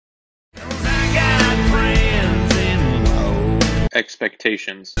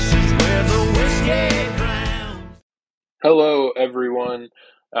expectations. Hello, everyone.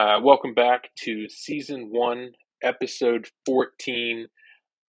 Welcome back to Season 1, Episode 14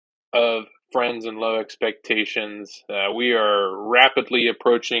 of Friends and Low Expectations. We are rapidly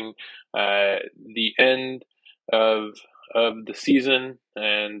approaching the end of the season,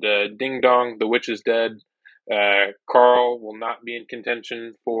 and ding dong, the witch is dead. Carl will not be in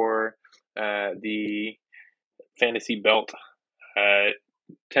contention for the fantasy belt,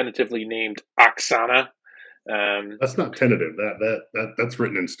 tentatively named Oksana. That's not tentative. That's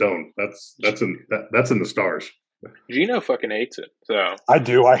written in stone. That's in the stars. Gino fucking hates it. So I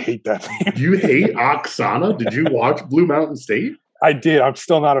do. I hate that. You hate Oksana? Did you watch Blue Mountain State? I did. I'm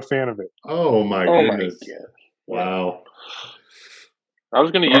still not a fan of it. Oh my goodness! My God. Wow. I was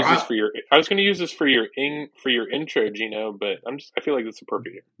going to use this for your. I was going to use this for your intro, Gino, but I feel like it's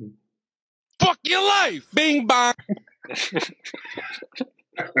appropriate. Fuck your life, Bing Bong. It's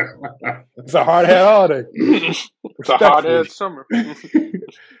a hard hat holiday. It's a hot ass summer.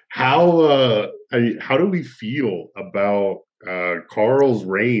 How do we feel about Carl's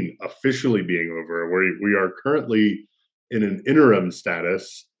reign officially being over? We are currently in an interim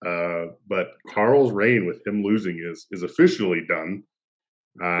status, but Carl's reign with him losing is officially done.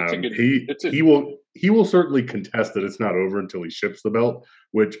 He will certainly contest that it's not over until he ships the belt,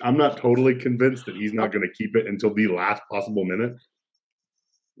 which I'm not totally convinced that he's not going to keep it until the last possible minute.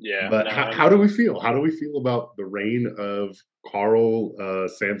 Yeah. But how do we feel? How do we feel about the reign of Carl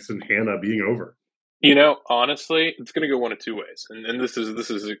Samson Hannah being over? You know, honestly, it's going to go one of two ways, and this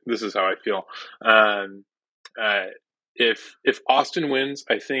is how I feel. If Austin wins,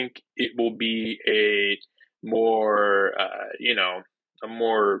 I think it will be a more a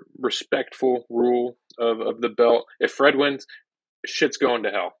more respectful rule of the belt. If Fred wins, shit's going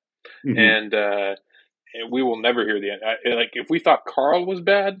to hell, and we will never hear the end. Like, if we thought Carl was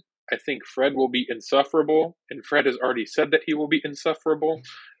bad, I think Fred will be insufferable, and Fred has already said that he will be insufferable.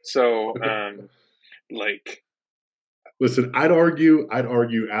 So, listen, I'd argue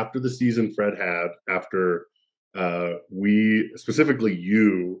after the season Fred had, after we, specifically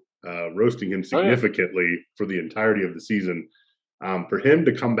you, roasting him significantly for the entirety of the season, for him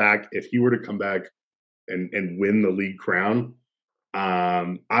to come back, if he were to come back and win the league crown,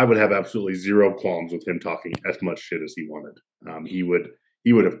 I would have absolutely zero qualms with him talking as much shit as he wanted. He would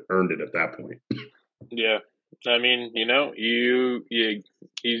have earned it at that point. Yeah, I mean, he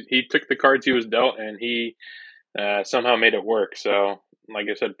took the cards he was dealt, and he somehow made it work. So, like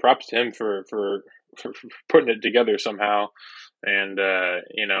I said, props to him for putting it together somehow. And I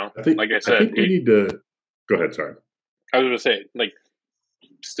think we need to go ahead. Sorry, I was going to say,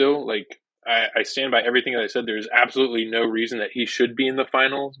 still, I stand by everything that I said. There's absolutely no reason that he should be in the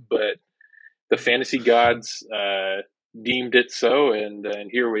finals, but the fantasy gods deemed it so, and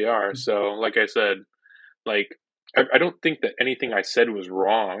here we are. So, like I said, I don't think that anything I said was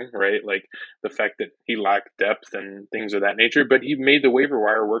wrong, right? Like, the fact that he lacked depth and things of that nature, but he made the waiver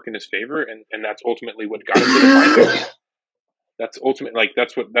wire work in his favor, and that's ultimately what got him to the finals. That's what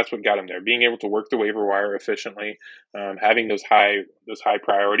got him there. Being able to work the waiver wire efficiently, having those high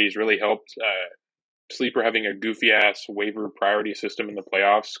priorities really helped. Sleeper having a goofy ass waiver priority system in the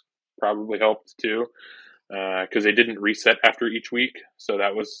playoffs probably helped too, because they didn't reset after each week, so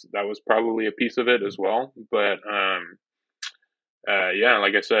that was probably a piece of it as well. But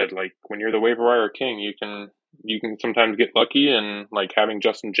like I said, when you're the waiver wire king, you can sometimes get lucky, and having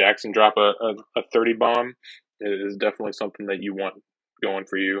Justin Jackson drop a 30 bomb is definitely something that you want going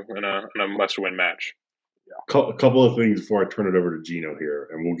for you in a must-win match. A couple of things before I turn it over to Gino here,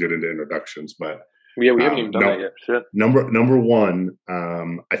 and we'll get into introductions. But we haven't even done that yet. Shit. Number one,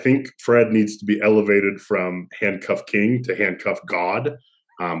 I think Fred needs to be elevated from handcuff king to handcuff god,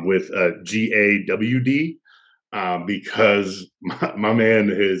 with a GAWD, because my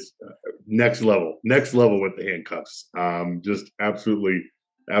man is next level with the handcuffs. Just absolutely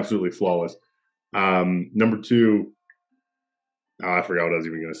flawless. Number two, I forgot what I was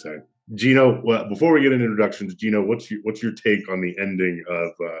even going to say. Gino, well, before we get into introductions, Gino, what's your take on the ending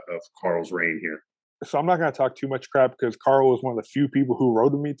of Carl's reign here? So I'm not going to talk too much crap because Carl was one of the few people who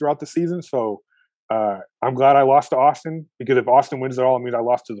rode with me throughout the season. So I'm glad I lost to Austin, because if Austin wins it all, it means I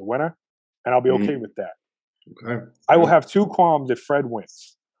lost to the winner, and I'll be okay with that. Okay. I will have two qualms if Fred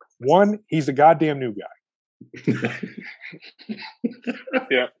wins. One, he's a goddamn new guy.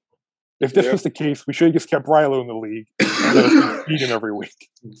 Yeah. If this was the case, we should have just kept Rilo in the league and let us beat him every week.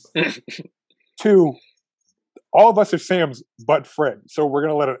 Two, all of us are Sam's but Fred. So we're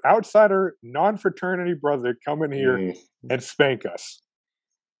going to let an outsider, non-fraternity brother come in here and spank us.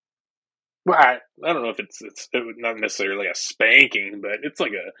 Well, I don't know if it's not necessarily a spanking, but it's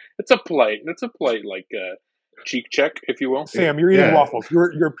a polite like cheek check, if you will. Sam, you're eating Yeah. waffles.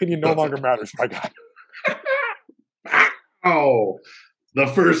 Your opinion no longer matters, my guy. Oh, the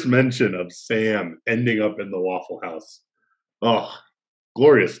first mention of Sam ending up in the Waffle House. Oh,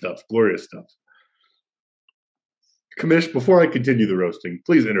 glorious stuff. Glorious stuff. Commish, before I continue the roasting,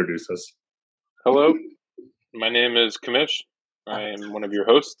 please introduce us. Hello, my name is Commish. I am one of your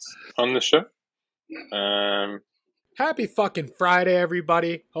hosts on this show. Happy fucking Friday,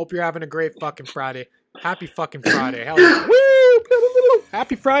 everybody. Hope you're having a great fucking Friday. Happy fucking Friday. Hell yeah. Woo!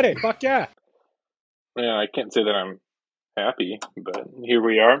 Happy Friday. Fuck yeah. Yeah, I can't say that I'm happy, but here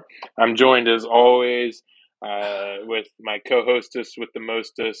we are. I'm joined as always with my co-hostess with the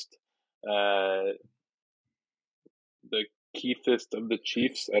mostest, the Kiefest of the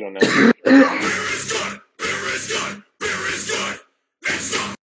Chiefs. I don't know.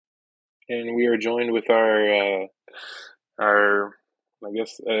 And we are joined with our I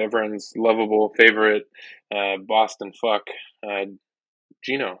guess everyone's lovable favorite Boston fuck,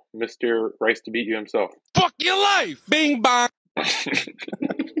 Gino, Mr. Rice to beat you himself. Fuck your life. Bing bong.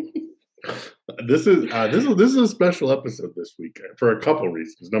 This is a special episode this week for a couple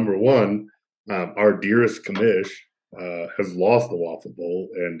reasons. Number one, our dearest Commish has lost the Waffle Bowl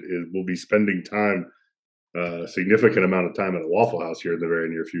and will be spending time, a significant amount of time at a Waffle House here in the very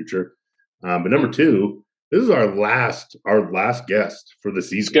near future. But number two, this is our last guest for the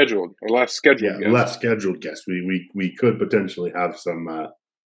season. Our last scheduled guest. Last scheduled guest. We could potentially have some. A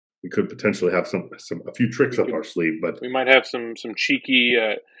few tricks up our sleeve, but we might have some cheeky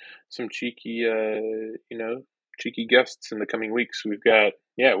cheeky guests in the coming weeks. We've got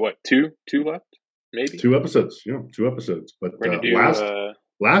two left, maybe 2 episodes. Yeah, 2 episodes. But we're gonna do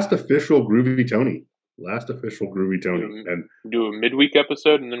last official Groovy Tony. And do a midweek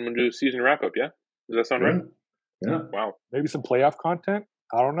episode, and then we'll do a season wrap up. Yeah, does that sound right? Yeah. Wow. Maybe some playoff content.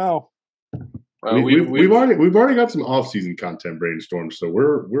 I don't know. We've already got some off-season content brainstormed, so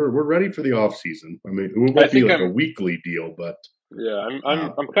we're ready for the off-season. I mean, it won't be like a weekly deal, but yeah,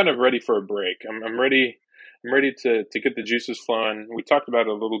 I'm kind of ready for a break. I'm ready to get the juices flowing. We talked about it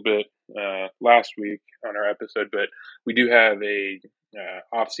a little bit last week on our episode, but we do have a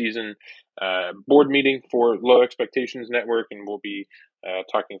off-season board meeting for Low Expectations Network, and we'll be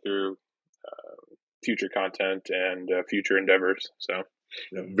talking through future content and future endeavors. So.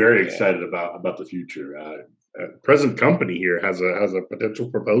 Very excited about the future. Present company here has a potential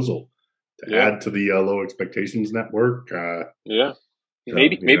proposal to add to the Low Expectations Network.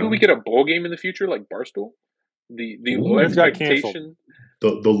 Maybe we get a bowl game in the future, like Barstool. The Low Expectation. The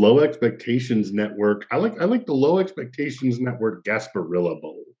Low Expectations Network. I like the Low Expectations Network Gasparilla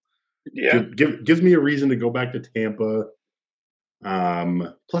Bowl. Yeah, gives me a reason to go back to Tampa.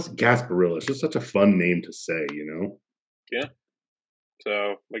 Plus Gasparilla. It's just such a fun name to say, you know. Yeah.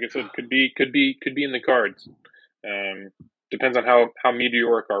 So, like I said, could be in the cards. Depends on how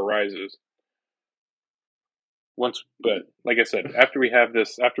meteoric our rise is. But like I said, after we have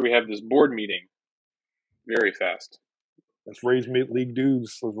this board meeting, very fast. Let's raise mid-league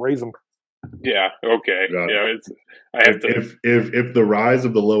dues. Let's raise them. Yeah. Okay. If the rise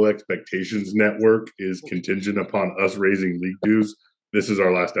of the Low Expectations Network is contingent upon us raising league dues, this is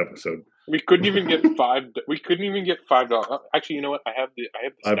our last episode. We couldn't even get $5. We couldn't even get $5. Actually, you know what? I have the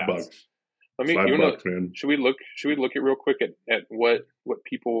stats. $5. Let me. $5, man. Should we look at real quick at what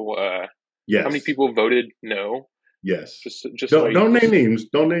people? Yes. How many people voted no? Yes. Just don't name names.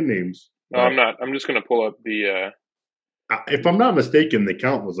 Don't name names. No, I'm not. I'm just going to pull up the. If I'm not mistaken, the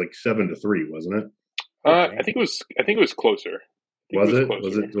count was like 7-3, wasn't it? I think it was closer. Was it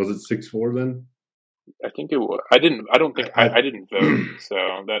 6-4 then? I think it was. I didn't vote, so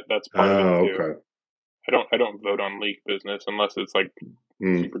that's part of it too. Okay. I don't vote on league business unless it's like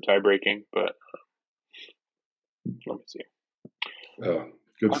super tie breaking. But let me see. Oh,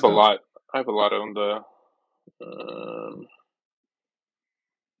 good I have a lot on the.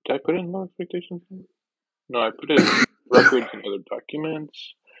 Did I put in Low Expectations? No, I put in records and other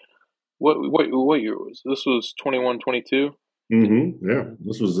documents. What year was this? Was 21-22? Mm-hmm. Yeah,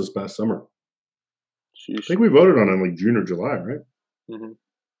 this was this past summer. Sheesh. I think we voted on it in like June or July, right? Mm-hmm.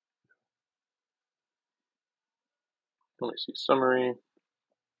 Let me see. Summary.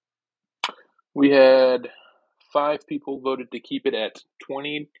 We had 5 people voted to keep it at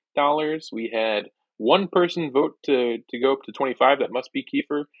 $20. We had 1 person vote to go up to 25. That must be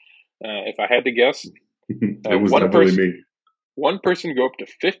Kiefer. If I had to guess, it was definitely me. 1 person go up to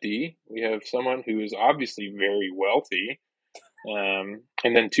 50. We have someone who is obviously very wealthy, and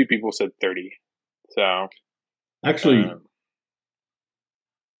then 2 people said 30. So actually,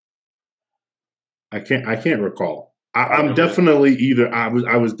 I can't recall. I'm definitely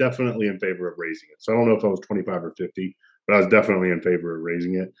I was definitely in favor of raising it. So I don't know if I was 25 or 50, but I was definitely in favor of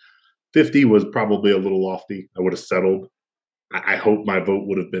raising it. 50 was probably a little lofty. I would have settled. I hope my vote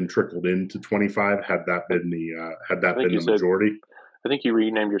would have been trickled into 25 had that been the majority. I think you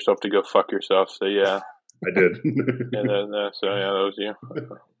renamed yourself to go fuck yourself. So yeah, I did. So yeah, that was you.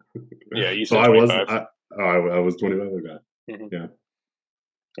 Yeah, you so said 25. I was 25. Okay. Mm-hmm.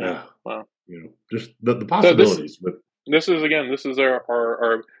 Yeah. Wow. Just the possibilities. So this is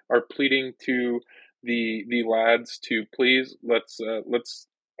our pleading to the lads to please let's.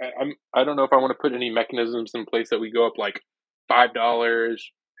 I don't know if I want to put any mechanisms in place that we go up like $5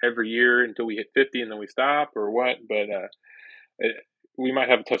 every year until we hit 50 and then we stop or what, but we might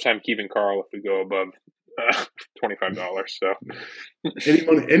have a tough time keeping Carl if we go above $25. So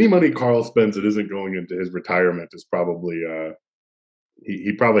any money Carl spends that isn't going into his retirement is probably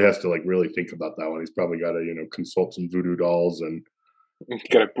he probably has to like really think about that one. He's probably got to consult some voodoo dolls and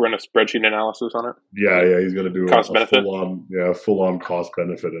got to run a spreadsheet analysis on it. Yeah, he's got to do cost benefit. full on cost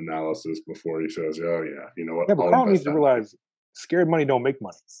benefit analysis before he says, "Oh yeah, you know what?" Yeah, but Carl needs to realize scared money don't make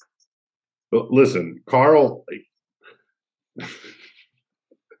money. But listen, Carl.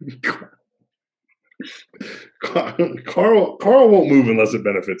 Carl won't move unless it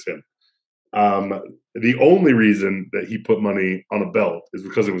benefits him. The only reason that he put money on a belt is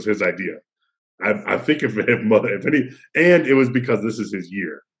because it was his idea. I think if any, and it was because this is his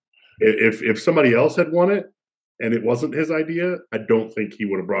year. If somebody else had won it and it wasn't his idea, I don't think he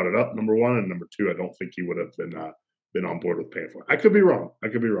would have brought it up. Number one, and number two, I don't think he would have been on board with paying for it. I could be wrong. I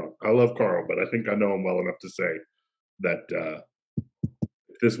love Carl, but I think I know him well enough to say that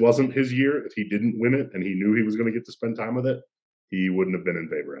if this wasn't his year, if he didn't win it and he knew he was going to get to spend time with it, he wouldn't have been in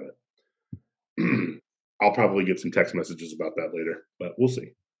favor of it. I'll probably get some text messages about that later, but we'll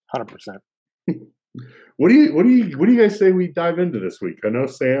see. 100%. What do you guys say we dive into this week? I know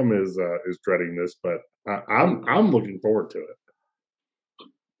Sam is dreading this, but I'm looking forward to it.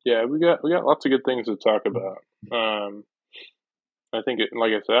 Yeah, we got lots of good things to talk about. I think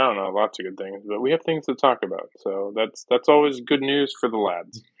like I said, I don't know lots of good things, but we have things to talk about. So that's always good news for the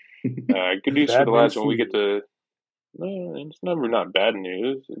lads. Good news for the lads when we get to. It's never not bad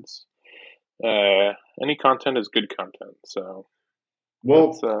news. It's any content is good content. So.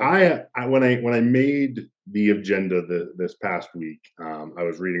 Well, I when I made the agenda this past week, I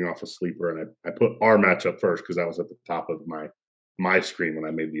was reading off a sleeper, and I put our matchup first because that was at the top of my screen when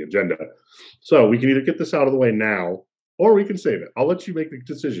I made the agenda. So we can either get this out of the way now, or we can save it. I'll let you make the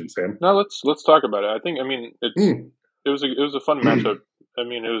decision, Sam. No, let's talk about it. It was a fun matchup. I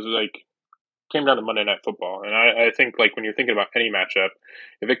mean, it was like came down to Monday Night Football, and I think like when you're thinking about any matchup,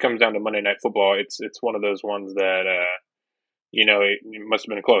 if it comes down to Monday Night Football, it's one of those ones that. It must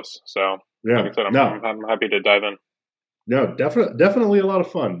have been close. So, yeah, like I said, I'm happy to dive in. No, definitely a lot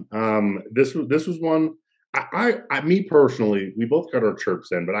of fun. This was one. Me personally, we both got our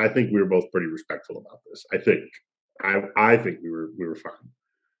chirps in, but I think we were both pretty respectful about this. I think we were fine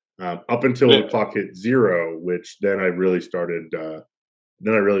up until the clock hit 0, which then I really started.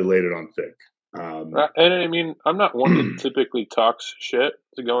 Then I really laid it on thick. And I mean, I'm not one that typically talks shit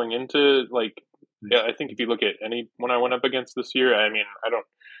to going into like. Yeah, I think if you look at anyone I went up against this year, I mean, I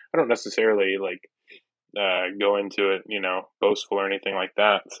don't necessarily like go into it, boastful or anything like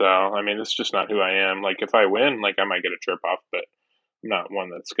that. So, I mean, it's just not who I am. Like, if I win, like, I might get a chirp off, but I'm not one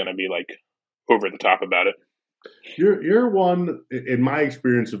that's going to be like over the top about it. You're one, in my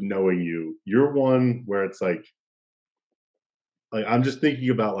experience of knowing you, you're one where it's like I'm just thinking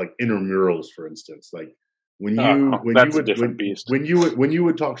about like intramurals, for instance, like when you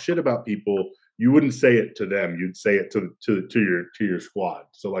would talk shit about people. You wouldn't say it to them. You'd say it to your squad.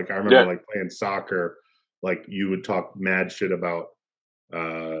 So like I remember like playing soccer, like you would talk mad shit about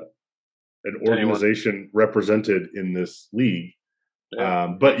an organization represented in this league,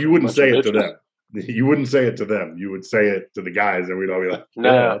 but you wouldn't say it to them. You wouldn't say it to them. You would say it to the guys, and we'd all be like,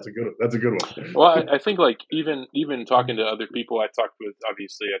 "Yeah, that's a good one." Well, I think like even talking to other people, I talked with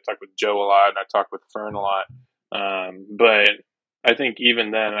Joe a lot, and I talked with Fern a lot. But I think even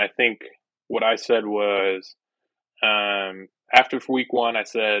then, what I said was, after week 1, I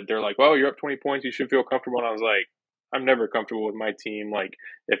said, they're like, well, you're up 20 points. You should feel comfortable. And I was like, I'm never comfortable with my team. Like,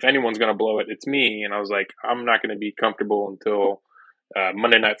 if anyone's going to blow it, it's me. And I was like, I'm not going to be comfortable until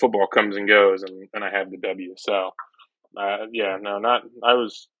Monday Night Football comes and goes and I have the W. So,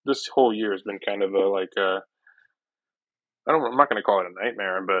 this whole year has been kind of I'm not going to call it a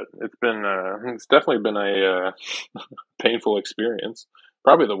nightmare, but it's definitely been a painful experience.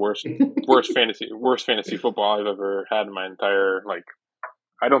 Probably the worst fantasy football I've ever had in my entire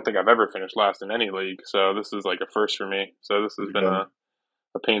I don't think I've ever finished last in any league, so this is like a first for me. So this has been a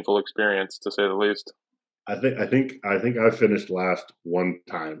painful experience, to say the least. I think I finished last one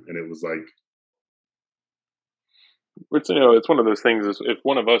time, and it was like, it's it's one of those things. Is if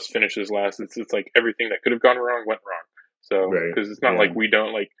one of us finishes last, it's like everything that could have gone wrong went wrong. So because it's not like we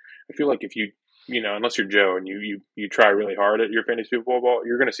don't like. I feel like if you unless you're Joe and you try really hard at your fantasy football ball,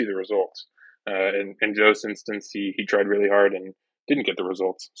 you're going to see the results. In Joe's instance, he tried really hard and didn't get the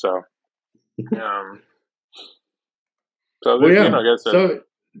results. So,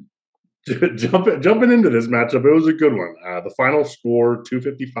 jumping into this matchup, it was a good one. The final score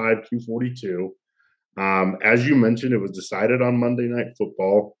 255-242. As you mentioned, it was decided on Monday Night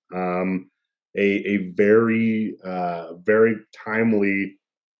Football. A very very timely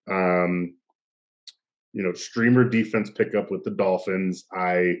streamer defense pickup with the Dolphins.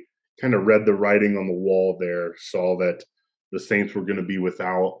 I kind of read the writing on the wall there, saw that the Saints were going to be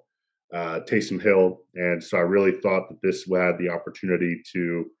without Taysom Hill, and so I really thought that this had the opportunity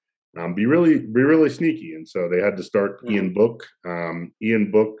to be really sneaky, and so they had to start Ian Book.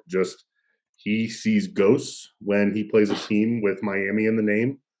 Ian Book he sees ghosts when he plays a team with Miami in the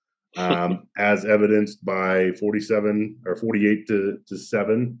name, as evidenced by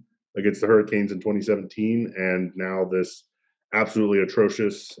 48-7 against the Hurricanes in 2017, and now this absolutely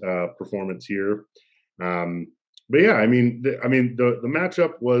atrocious performance here. But yeah, I mean, the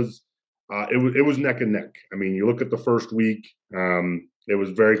matchup was it was neck and neck. I mean, you look at the first week, it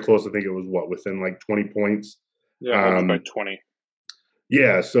was very close. I think it was within like 20 points. Yeah, by 20.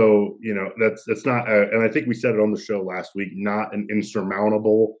 Yeah, so that's not, and I think we said it on the show last week, not an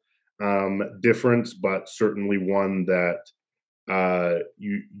insurmountable difference, but certainly one that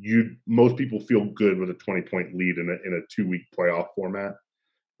most people feel good with a 20-point lead in a 2-week playoff format.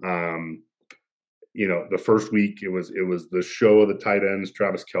 The first week it was the show of the tight ends.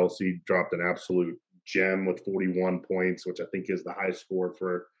 Travis Kelce dropped an absolute gem with 41 points, which I think is the highest score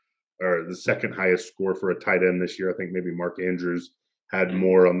or the second highest score for a tight end this year. I think maybe Mark Andrews had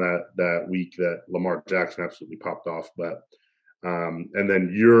more on that week that Lamar Jackson absolutely popped off. But and then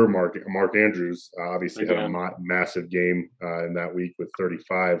your Mark Andrews obviously had a massive game in that week with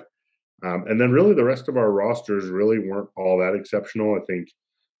 35. And then really the rest of our rosters really weren't all that exceptional. I think,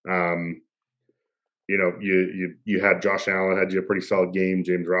 you had Josh Allen had you a pretty solid game.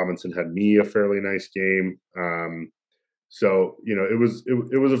 James Robinson had me a fairly nice game. So it was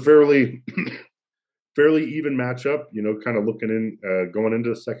a fairly fairly even matchup. Kind of looking in going into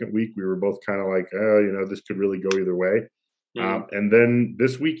the second week, we were both kind of like, this could really go either way. And then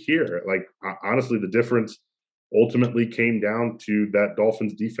this week here, like honestly, the difference ultimately came down to that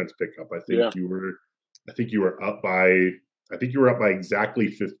Dolphins defense pickup. I think you were up by exactly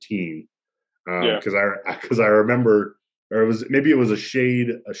 15. Because I remember, or it was a shade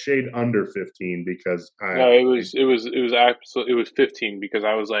under 15 because it was 15 because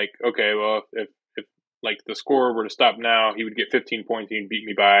I was like, okay, well if like the score were to stop now, he would get 15 points. He'd beat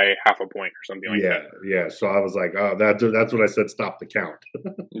me by half a point or something like that. Yeah. So I was like, oh, that's what I said. Stop the count.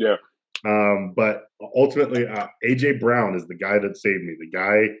 Yeah. But ultimately, AJ Brown is the guy that saved me. The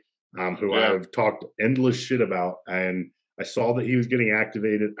guy who I've talked endless shit about, and I saw that he was getting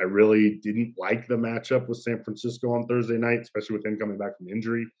activated. I really didn't like the matchup with San Francisco on Thursday night, especially with him coming back from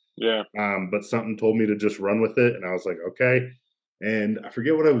injury. Yeah. But something told me to just run with it, and I was like, okay. And I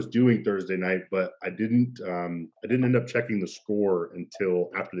forget what I was doing Thursday night, but I didn't end up checking the score until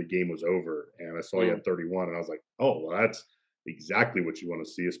after the game was over. And I saw you had 31, and I was like, oh, well, that's exactly what you want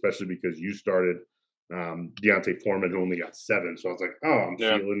to see, especially because you started Deontay Foreman, who only got 7. So I was like, oh, I'm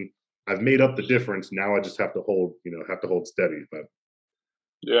feeling I've made up the difference. Now I just have to hold steady. But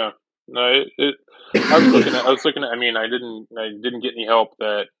yeah, no, I was looking at. I mean, I didn't get any help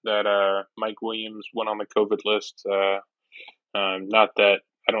that Mike Williams went on the COVID list. Not that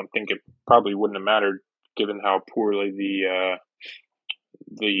I don't think it probably wouldn't have mattered given how poorly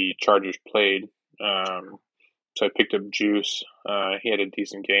the Chargers played. So I picked up Juice. He had a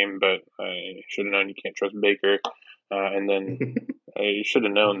decent game, but I should have known you can't trust Baker. And then I should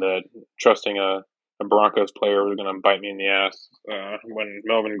have known that trusting a Broncos player was going to bite me in the ass when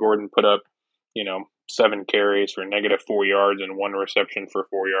Melvin Gordon put up, 7 carries for -4 yards and 1 reception for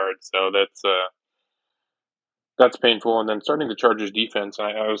 4 yards. So that's painful. And then starting the Chargers defense,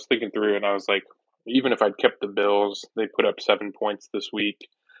 I was thinking through and I was like, even if I'd kept the Bills, they put up 7 points this week.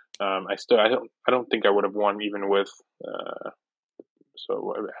 I don't think I would have won even with.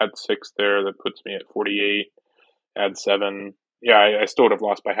 So I had 6 there. That puts me at 48. Add 7. Yeah, I still would have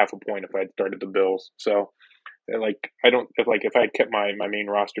lost by half a point if I had started the Bills. So, if I had kept my main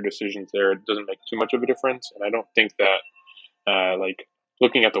roster decisions there, it doesn't make too much of a difference. And I don't think that,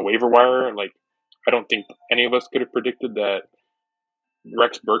 looking at the waiver wire, like I don't think any of us could have predicted that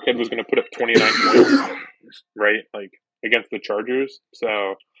Rex Burkhead was going to put up 29 points, right? Like against the Chargers.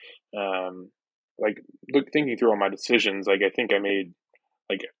 So, thinking through all my decisions, like I think I made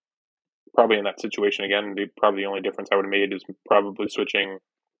like probably in that situation again. Probably the only difference I would have made is probably switching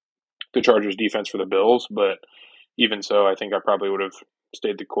the Chargers defense for the Bills. But even so, I think I probably would have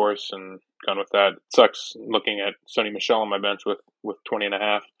stayed the course and gone with that. It sucks looking at Sony Michel on my bench with 20 and a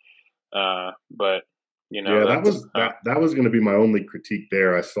half. But that was going to be my only critique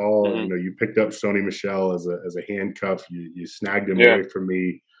there. I saw, you picked up Sony Michel as a handcuff. You snagged him away from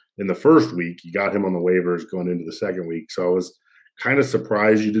me in the first week. You got him on the waivers going into the second week. So I was kind of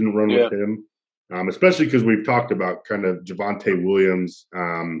surprised you didn't run with him, especially because we've talked about kind of Javonte Williams,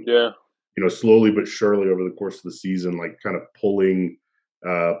 slowly but surely over the course of the season, like kind of pulling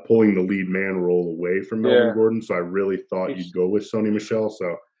the lead man role away from Melvin Gordon. So I really thought you'd go with Sony Michel.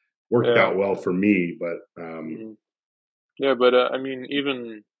 So worked out well for me, but I mean,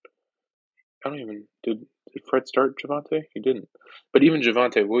 did Fred start Javonte? He didn't. But even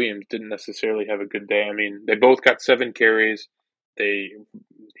Javonte Williams didn't necessarily have a good day. I mean, they both got 7 carries.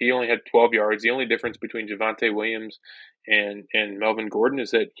 He only had 12 yards. The only difference between Javonte Williams and Melvin Gordon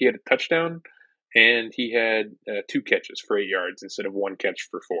is that he had a touchdown and he had 2 catches for 8 yards instead of 1 catch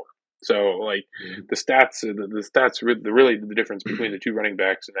for 4. So, like, the stats, really the difference between the 2 running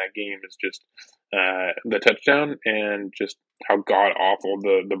backs in that game is just the touchdown and just how god awful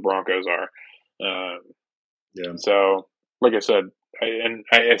the Broncos are. So, like I said,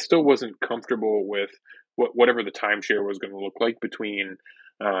 I still wasn't comfortable with whatever the timeshare was going to look like between,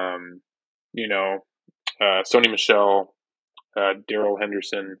 Sony Michel, Darrell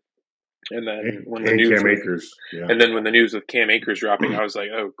Henderson. And then when the news Cam Akers, and then when the news of Cam Akers dropping, I was like,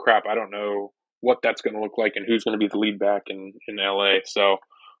 oh crap, I don't know what that's going to look like and who's going to be the lead back in LA. So,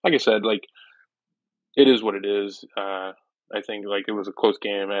 like I said, like it is what it is. I think like it was a close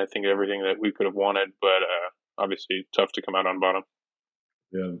game. I think everything that we could have wanted, but obviously tough to come out on bottom.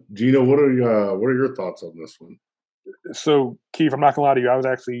 Yeah, Gino, what are your thoughts on this one? So, Kief, I'm not gonna lie to you. I was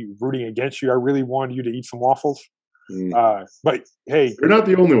actually rooting against you. I really wanted you to eat some waffles. But hey, you're not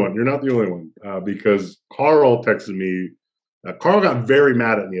the only one. Because Carl texted me. Carl got very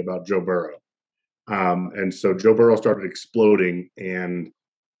mad at me about Joe Burrow, and so Joe Burrow started exploding, and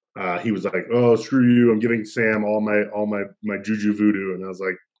he was like, "Oh, screw you! I'm giving Sam all my juju voodoo," and I was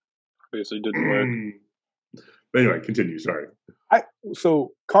like, "Obviously, didn't work." But anyway, continue. Sorry.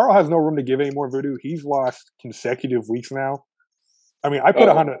 So Carl has no room to give any more voodoo. He's lost consecutive weeks now. I mean, I put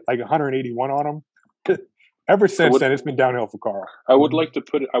 181 on him. Ever since then, it's been downhill for Carl. I would like to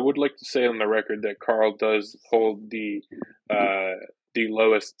say on the record that Carl does hold the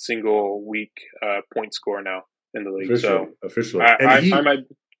lowest single week point score now in the league. Officially,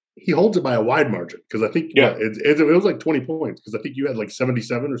 he holds it by a wide margin because I think it was like 20 points because I think you had like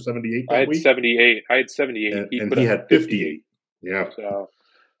 77 or 78. I had 78. And he had 58. Yeah. So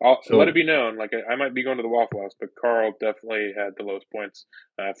let it be known, like I might be going to the Waffle House, but Carl definitely had the lowest points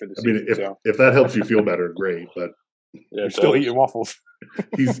for the season. I mean, if that helps you feel better, great. But you're still eating waffles.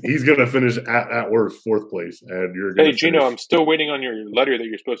 he's going to finish at worst 4th place, and you're. Hey, Gino, I'm still waiting on your letter that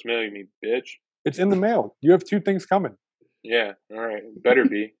you're supposed to mail me, bitch. It's in the mail. You have 2 things coming. Yeah. All right. Better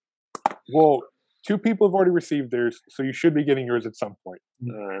be. Well, 2 people have already received theirs, so you should be getting yours at some point.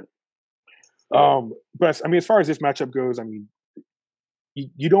 All right. But I mean, as far as this matchup goes, I mean,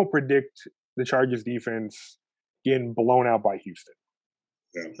 you don't predict the Chargers defense getting blown out by Houston.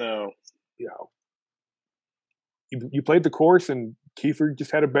 Yeah. No. You played the course, and Kiefer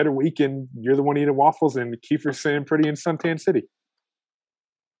just had a better week, and you're the one eating waffles, and Kiefer's staying pretty in Suntan City.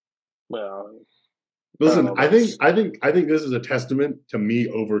 Well, listen, I think this is a testament to me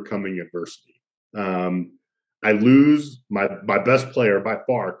overcoming adversity. I lose my best player by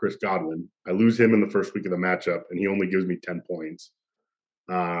far, Chris Godwin. I lose him in the first week of the matchup, and he only gives me 10 points.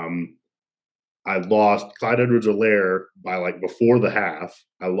 I lost Clyde Edwards-Helaire by before the half.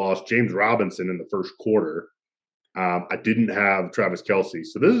 I lost James Robinson in the first quarter. I didn't have Travis Kelce.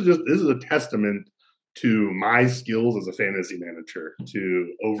 So this is a testament to my skills as a fantasy manager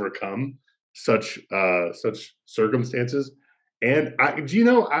to overcome such circumstances. And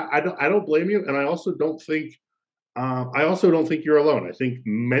Gino, I don't blame you, and I also don't think you're alone. I think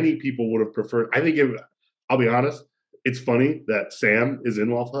many people would have preferred. I'll be honest. It's funny that Sam is in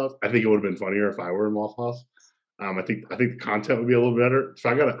Waffle House. I think it would have been funnier if I were in Waffle House. I think the content would be a little better. So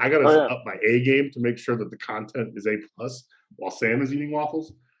I gotta up my A game to make sure that the content is A+ while Sam is eating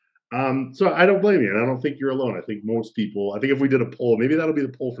waffles. So I don't blame you, and I don't think you're alone. I think most people. I think if we did a poll, maybe that'll be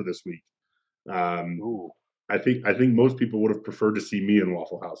the poll for this week. I think most people would have preferred to see me in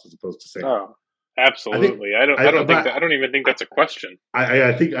Waffle House as opposed to Sam. Oh, absolutely. I don't even think that's a question.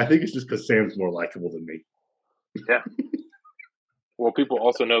 I think it's just because Sam's more likable than me. Yeah. Well, people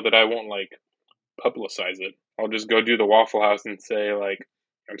also know that I won't like publicize it. I'll just go do the Waffle House and say like,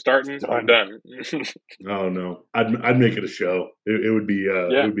 I'm starting, I'm done. Oh no, I'd make it a show. It would be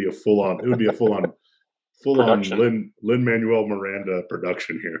it would be a full on Lin-Manuel Miranda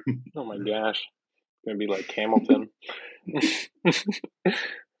production here. Oh my gosh, it's gonna be like Hamilton.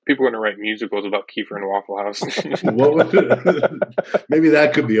 People are gonna write musicals about Kiefer and Waffle House. Maybe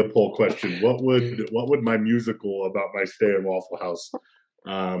that could be a poll question. What would my musical about my stay in Waffle House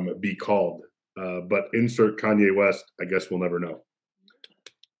be called? But insert Kanye West. I guess we'll never know.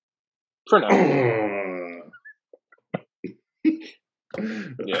 For now.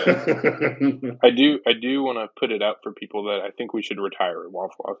 Yeah. I do want to put it out for people that I think we should retire at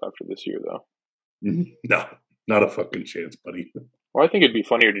Waffle House after this year, though. No, not a fucking chance, buddy. Well, I think it'd be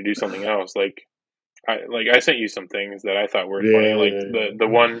funnier to do something else. Like I sent you some things that I thought were funny. Like the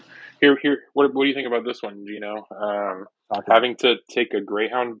one here. What do you think about this one, Gino? Having to take a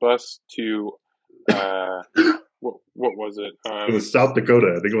Greyhound bus to what was it? It was South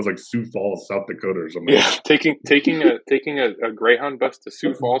Dakota. I think it was like Sioux Falls, South Dakota, or something. Yeah, taking a Greyhound bus to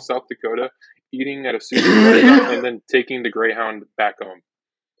Sioux Falls, South Dakota, eating at a sushi restaurant, and then taking the Greyhound back home.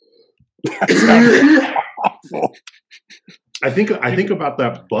 Awful. I think about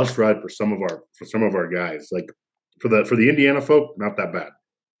that bus ride for some of our guys. Like for the Indiana folk, not that bad.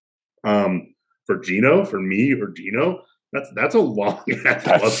 For Gino, for me or Gino, that's a long ass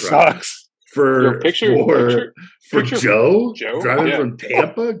bus ride. For Joe driving from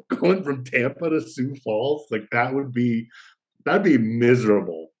Tampa, going from Tampa to Sioux Falls, like that'd be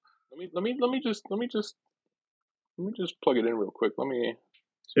miserable. Let me just plug it in real quick.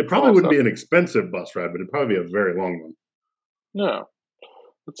 It probably wouldn't be an expensive bus ride, but it'd probably be a very long one. No.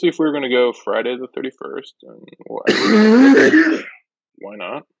 Let's see if we're going to go Friday the 31st. And why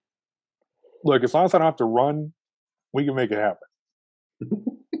not? Look, as long as I don't have to run, we can make it happen.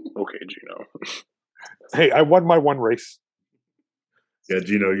 Okay, Gino. Hey, I won my one race. Yeah,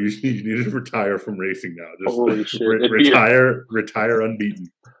 Gino, you need to retire from racing now. Just holy shit. Retire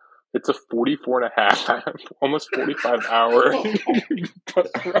unbeaten. It's a 44 and a half, almost 45 hour bus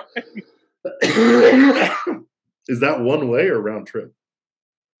ride. Is that one way or round trip?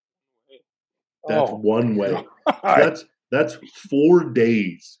 That's one way. That's 4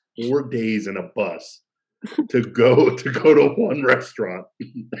 days. 4 days in a bus to go to one restaurant.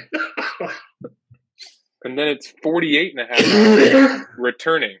 And then it's 48 and a half hours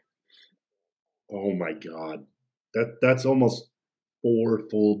returning. Oh my God. That's almost 4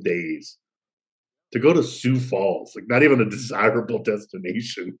 full days to go to Sioux Falls, like not even a desirable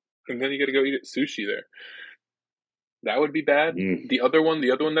destination. And then you got to go eat at sushi there. That would be bad. The other one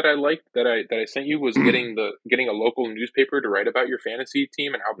that I liked that I sent you was getting a local newspaper to write about your fantasy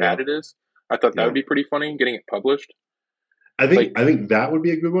team and how bad it is. I thought that would be pretty funny, getting it published. I think that would be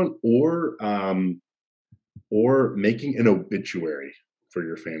a good one, or making an obituary for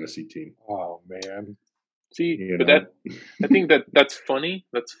your fantasy team. Oh man. See, but I think that's funny.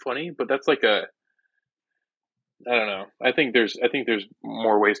 That's funny, but that's like I don't know. I think there's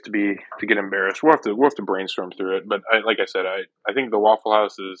more ways to get embarrassed. We'll have to brainstorm through it. But I think the Waffle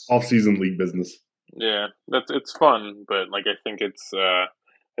House is off-season league business. Yeah, it's fun, but like I think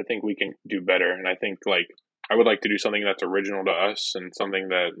I think we can do better, and I think like I would like to do something that's original to us and something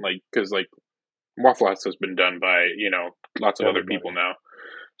that like because like Waffle House has been done by lots of other people now.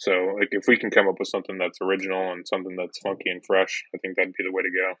 So like if we can come up with something that's original and something that's funky and fresh, I think that'd be the way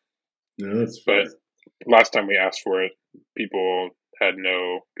to go. Yeah, that's fun. But last time we asked for it, people had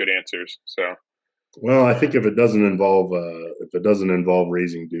no good answers. So, well, I think if it doesn't involve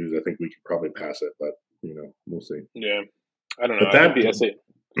raising dues, I think we could probably pass it. But we'll see. Yeah, I don't know. I think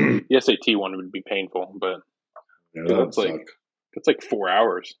the SAT one would be painful, but that's like 4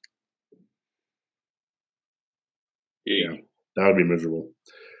 hours. Yeah, that would be miserable.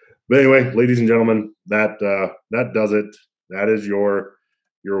 But anyway, ladies and gentlemen, that does it. That is your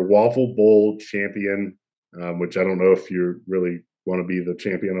Waffle Bowl champion, which I don't know if you really want to be the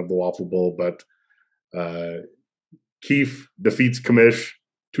champion of the Waffle Bowl, but Kief defeats Commish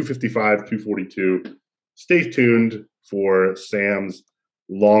 255-242. Stay tuned for Sam's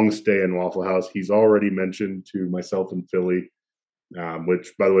long stay in Waffle House. He's already mentioned to myself and Philly,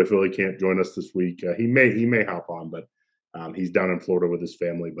 which, by the way, Philly can't join us this week. He may hop on, but he's down in Florida with his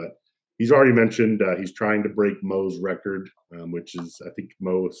family. But he's already mentioned he's trying to break Mo's record, which is, I think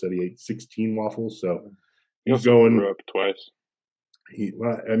Mo said he ate 16 waffles. So he's going. Grew up twice.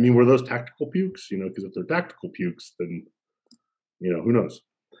 I mean, were those tactical pukes? Because if they're tactical pukes, then who knows?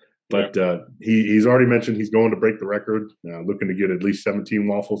 But he's already mentioned he's going to break the record, looking to get at least 17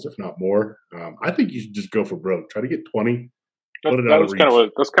 waffles, if not more. I think you should just go for broke. Try to get 20. Put it out of reach.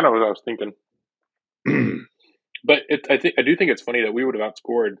 That's kind of what I was thinking. But I do think it's funny that we would have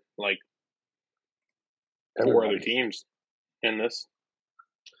outscored like 4 other teams in this.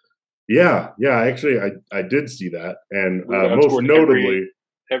 Yeah. Actually, I did see that, and most notably,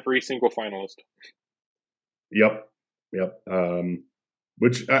 every single finalist. Yep.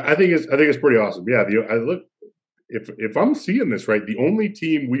 Which I think is pretty awesome. Yeah. If I'm seeing this right, the only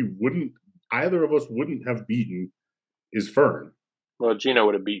team either of us wouldn't have beaten is Fern. Well, Gino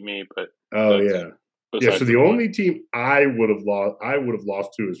would have beat me, but So the only team I would have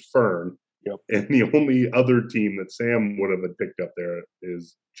lost to is Fern. Yep. And the only other team that Sam would have picked up there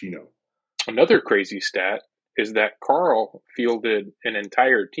is Gino. Another crazy stat is that Carl fielded an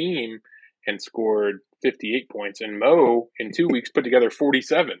entire team and scored 58 points, and Mo in 2 weeks put together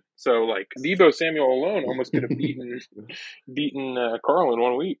 47. So like Debo Samuel alone almost could have beaten Carl in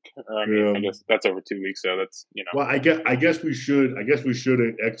 1 week. I guess that's over 2 weeks, so that's Well, I guess we should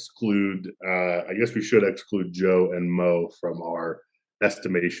exclude Joe and Mo from our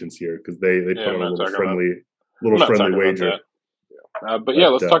estimations here, because they put on a little friendly wager. But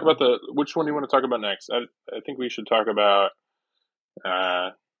let's talk about which one do you want to talk about next? I think we should talk about.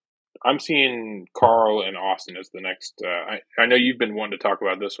 I'm seeing Carl and Austin as the next. I know you've been wanting to talk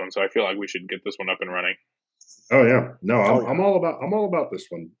about this one, so I feel like we should get this one up and running. Oh yeah, no, I'm all about this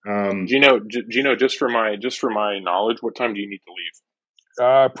one. Gino, just for my knowledge, what time do you need to leave?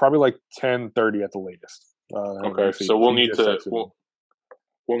 Probably like 10:30 at the latest. Okay, so we'll need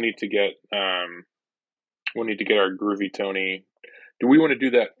to get our Groovy Tony. Do we want to do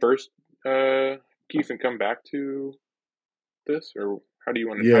that first, Kief, and come back to this, or how do you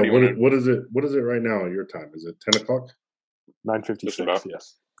want to? Yeah, what is it? What is it right now? Your time, is it 10 o'clock? 9:56.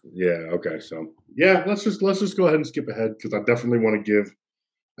 Yes. Yeah. Okay. So yeah, let's just go ahead and skip ahead, because I definitely want to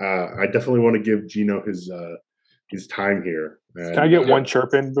give Gino his time here. And, can I get one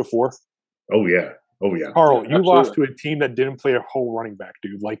chirp in before? Oh yeah. Carl, you lost to a team that didn't play a whole running back,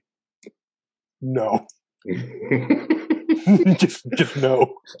 dude. Like, no. just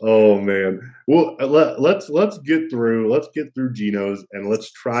no. Oh man. Well, let's get through Gino's, and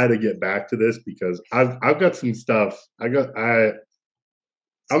let's try to get back to this, because I've got some stuff. I'm gonna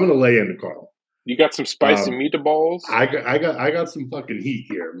lay into Carl. You got some spicy meatballs. I got some fucking heat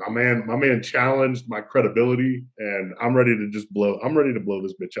here. My man challenged my credibility, and I'm ready to blow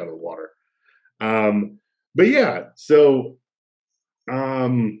this bitch out of the water. But yeah, so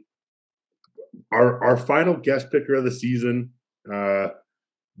our final guest picker of the season.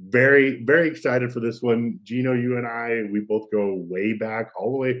 Very, very excited for this one. Gino, you and I, we both go way back,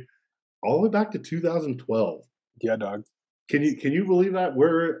 all the way back to 2012. Yeah, dog. Can you believe that?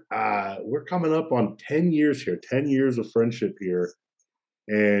 We're coming up on 10 years here, 10 years of friendship here.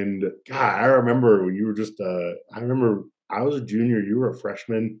 And God, I remember when you were just I remember I was a junior, you were a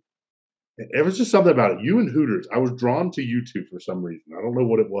freshman. It was just something about it. You and Hooters. I was drawn to you two for some reason. I don't know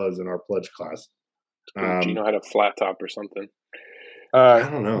what it was in our pledge class. Gino had a flat top or something. I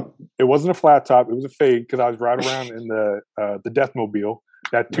don't know. It wasn't a flat top. It was a fade, because I was right around in the Deathmobile,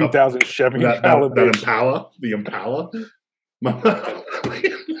 that 2000 Chevy Impala, the Impala.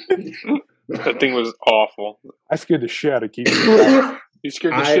 That thing was awful. I scared the shit out of Keith. You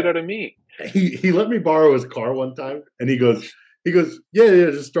scared the shit out of me. He let me borrow his car one time, and he goes, yeah,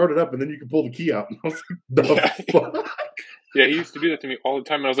 just start it up, and then you can pull the key out. And I was like, the fuck? Yeah, he used to do that to me all the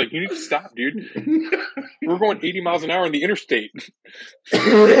time, and I was like, you need to stop, dude. We're going 80 miles an hour on the interstate.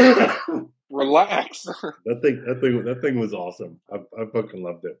 Relax. That thing was awesome. I fucking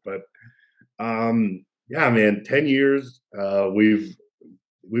loved it. But yeah, man, 10 years. We've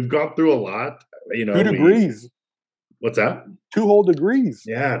gone through a lot. 2 degrees. What's that? 2 whole degrees.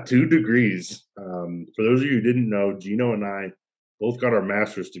 Yeah, 2 degrees. For those of you who didn't know, Gino and I both got our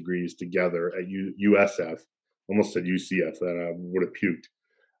master's degrees together at USF. Almost said UCF, that I would have puked.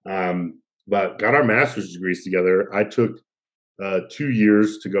 But got our master's degrees together. I took 2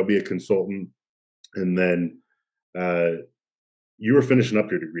 years to go be a consultant, and then you were finishing up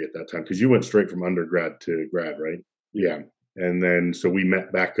your degree at that time, because you went straight from undergrad to grad, right? Yeah. And then so we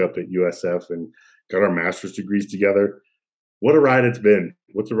met back up at USF and got our master's degrees together. What a ride it's been!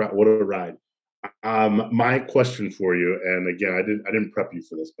 What a ride! My question for you, and again, I didn't prep you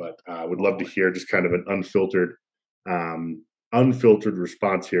for this, but I would love to hear just kind of an unfiltered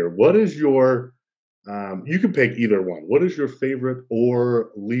response here. What is your you can pick either one. What is your favorite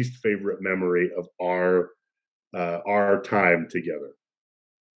or least favorite memory of our time together?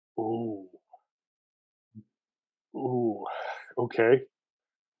 Ooh. Ooh. Okay.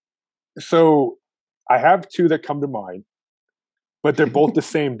 So I have two that come to mind, but they're both the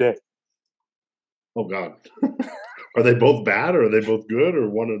same day. Oh God. Are they both bad or are they both good or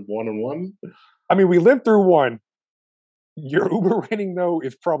one and one? I mean, we lived through one. Your Uber rating, though,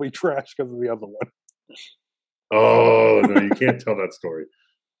 is probably trash because of the other one. Oh, no, you can't tell that story.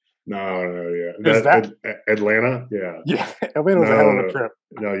 No, yeah. Atlanta? Yeah. Yeah, Atlanta was a hell of a trip.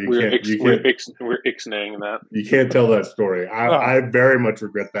 No, you We're can't. we're ixnaying that. You can't tell that story. I very much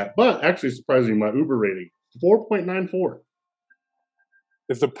regret that. But actually, surprisingly, my Uber rating, 4.94.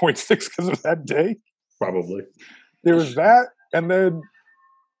 Is it 0.6 because of that day? Probably. There was that, and then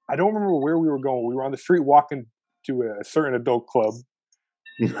I don't remember where we were going. We were on the street walking to a certain adult club.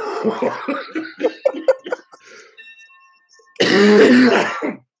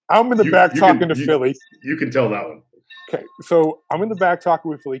 I'm in the back talking to Philly. You can tell that one. Okay, so I'm in the back talking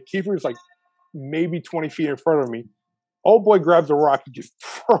with Philly. Kiefer's like maybe 20 feet in front of me. Old boy grabs a rock and just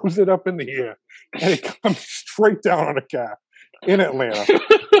throws it up in the air, and it comes straight down on a car in Atlanta.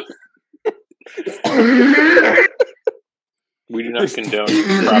 We do not condone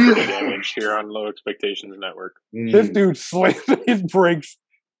property damage here on Low Expectations Network. This dude slams his brakes,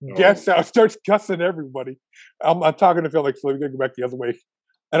 gets out, starts cussing everybody. I'm talking to Phil like, Phil, we gotta go back the other way.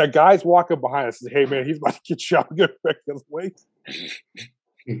 And a guy's walking behind us and says, hey man, he's about to get shot. We gotta go back the other way.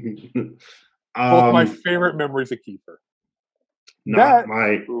 Both my favorite memories of Kiefer. Not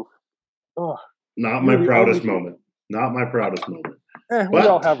my proudest moment. Not my proudest moment. We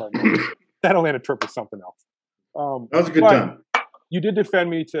all have our moments. That Atlanta trip was something else. That was a good time. You did defend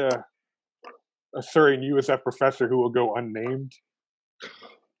me to a certain USF professor who will go unnamed.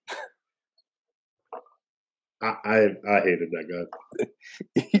 I hated that guy.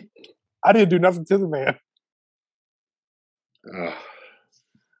 I didn't do nothing to the man.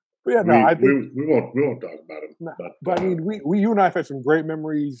 But yeah, no, I think we won't talk about him. No, but I mean, we you and I have had some great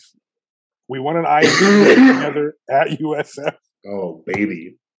memories. We won an IMG together at USF. Oh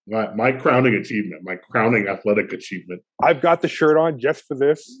baby, my crowning achievement, my crowning athletic achievement. I've got the shirt on just for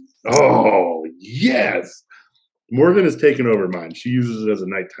this. Oh yes, Morgan has taken over mine. She uses it as a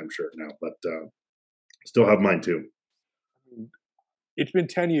nighttime shirt now, but still have mine too. It's been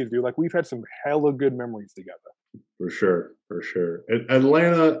 10 years, dude. Like we've had some hella good memories together. For sure.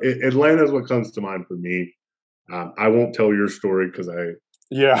 Atlanta is what comes to mind for me. I won't tell your story because I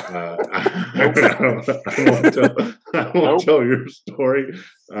won't tell your story.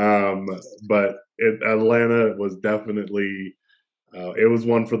 But Atlanta was definitely it was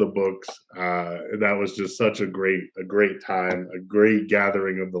one for the books. That was just such a great time, a great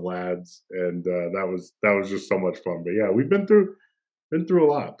gathering of the lads, and that was just so much fun. But yeah, we've been through a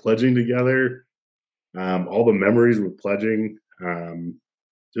lot, pledging together. All the memories with pledging,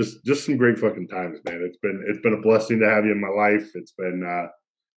 just some great fucking times, man. It's been a blessing to have you in my life. It's been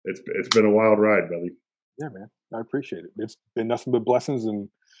a wild ride, buddy. Yeah, man, I appreciate it. It's been nothing but blessings, and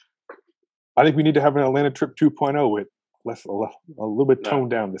I think we need to have an Atlanta trip 2.0 with a little bit toned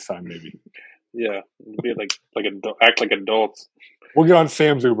down this time, maybe. Yeah, be act like adults. We'll get on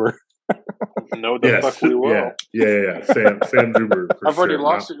Sam's Uber. No, fuck we will. Yeah. Sam's Uber. I've already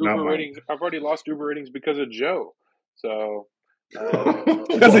lost Uber ratings. I've already lost Uber ratings because of Joe. So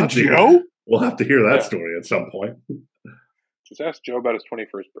because of Joe, we'll have to hear that story at some point. Just ask Joe about his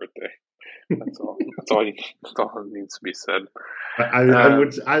 21st birthday. That's all. That's all that needs to be said.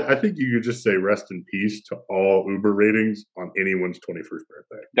 I think you could just say rest in peace to all Uber ratings on anyone's 21st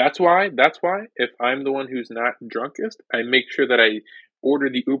birthday. That's why. If I'm the one who's not drunkest, I make sure that I order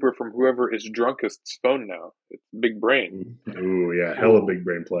the Uber from whoever is drunkest's phone now. It's big brain. Ooh, yeah, hella big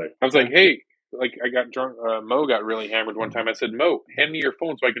brain play. I was like, hey, I got drunk. Mo got really hammered one time. I said, Mo, hand me your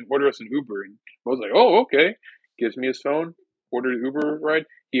phone so I can order us an Uber. And Mo's like, oh, okay. Gives me his phone, ordered an Uber ride.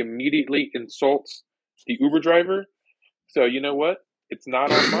 He immediately insults the Uber driver. So you know what? It's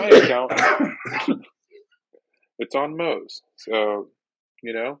not on my account. It's on Mo's. So,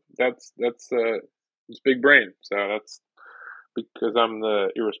 that's it's big brain. So that's because I'm the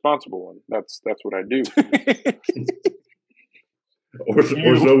irresponsible one. That's what I do. or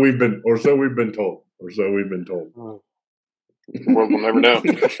so we've been told. The world will never know.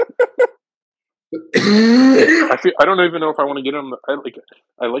 I don't even know if I want to get on.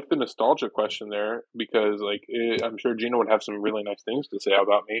 I like the nostalgia question there because I'm sure Gino would have some really nice things to say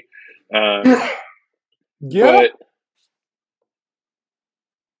about me. But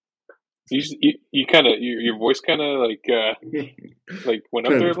you kind of your voice kind of went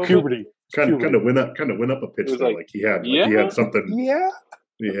up there a little puberty. Kind of went up a pitch though. Like he had something. Yeah,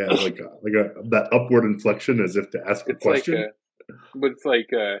 like that upward inflection as if to ask a question. But it's like,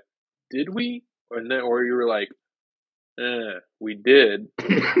 did we? Or you were like, we did.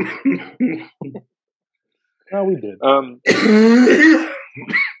 No, we did.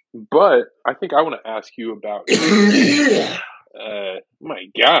 But I think I want to ask you about. My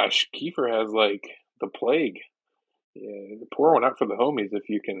gosh, Kiefer has like the plague. Yeah, pour one out for the homies if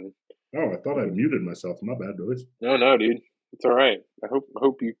you can. Oh, I thought I muted myself. My bad, boys. No, dude, it's all right. I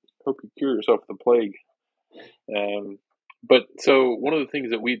hope you cure yourself of the plague. But so one of the things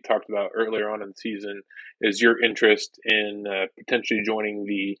that we talked about earlier on in the season is your interest in potentially joining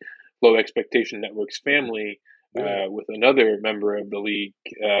the Low Expectation Networks family with another member of the league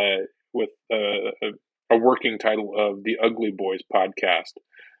with a working title of the Ugly Boys podcast.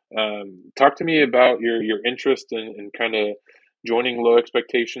 Talk to me about your interest in kind of joining Low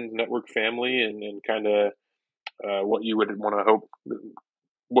Expectations Network family and kind of what you would want to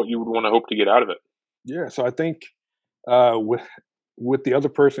hope to get out of it. Yeah, so I think with the other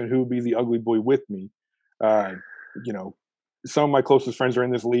person who would be the ugly boy with me, some of my closest friends are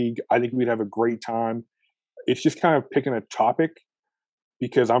in this league. I think we'd have a great time. It's just kind of picking a topic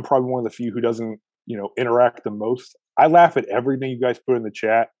because I'm probably one of the few who doesn't, interact the most. I laugh at everything you guys put in the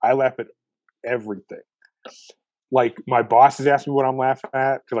chat. I laugh at everything. Like my boss has asked me what I'm laughing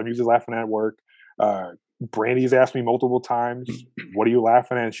at because I'm usually laughing at work. Brandy's asked me multiple times, "What are you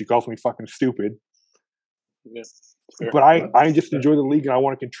laughing at?" And she calls me fucking stupid. Yeah, but I just enjoy the league and I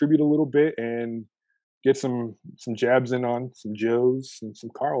want to contribute a little bit and get some jabs in on some Joes and some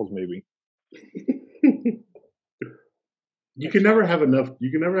Carls maybe. You can never have enough.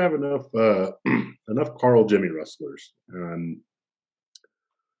 You can never have enough Carl Jimmy wrestlers.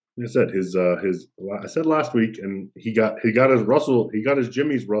 Like I said, I said last week, and he got his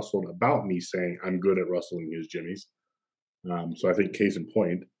Jimmys rustled about me saying I'm good at rustling his Jimmys. So I think case in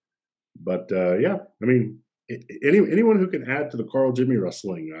point. But yeah, I mean, anyone who can add to the Carl Jimmy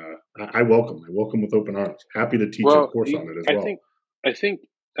wrestling, I welcome. I welcome with open arms. Happy to teach a course on it as well.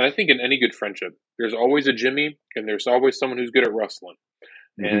 I think in any good friendship, there's always a Jimmy, and there's always someone who's good at wrestling.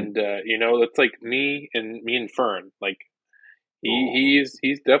 Mm-hmm. And that's like me and Fern. Like he's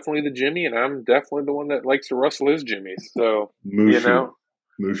definitely the Jimmy, and I'm definitely the one that likes to wrestle his Jimmys. So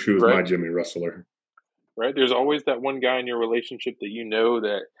Mushu is right? My Jimmy wrestler. Right? There's always that one guy in your relationship that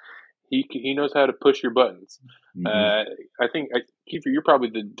that he knows how to push your buttons. Mm-hmm. I think Kiefer, you're probably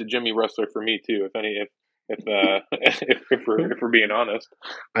the Jimmy wrestler for me too. If we're being honest,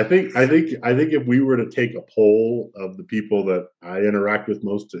 I think if we were to take a poll of the people that I interact with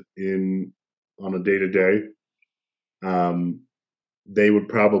most on a day to day, they would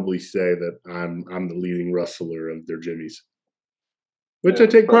probably say that I'm the leading wrestler of their Jimmys. Which I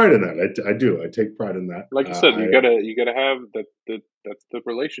take pride in that. I do. I take pride in that. Like you said, you gotta have that's the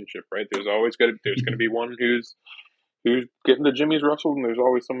relationship, right? There's gonna be one who's getting the Jimmys wrestled, and there's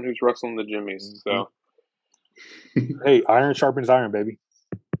always someone who's wrestling the Jimmys. So, hey, iron sharpens iron, baby.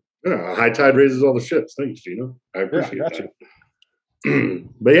 Yeah, high tide raises all the ships. Thanks, Gino. I appreciate that.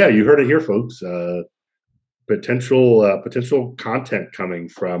 But yeah, you heard it here, folks. Potential content coming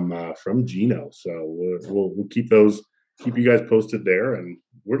from Gino. So we'll keep you guys posted there, and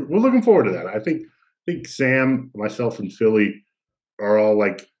we're looking forward to that. I think Sam, myself, and Philly are all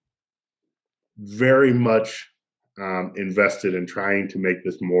like very much invested in trying to make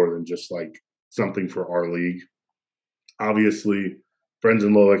this more than just like something for our league. Obviously, Friends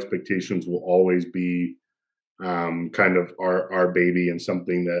and Low Expectations will always be kind of our baby and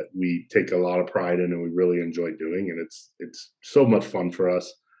something that we take a lot of pride in and we really enjoy doing, and it's so much fun for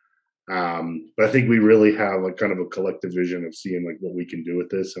us. But I think we really have like kind of a collective vision of seeing like what we can do with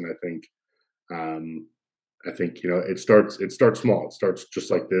this. And I think it starts small. It starts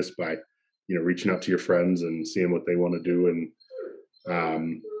just like this by, reaching out to your friends and seeing what they want to do and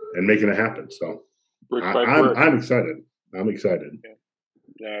making it happen. So I'm excited. I'm excited.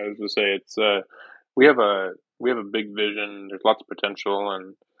 Yeah, I was gonna say it's we have a big vision. There's lots of potential,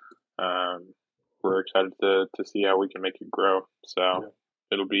 and we're excited to see how we can make it grow. So. Yeah.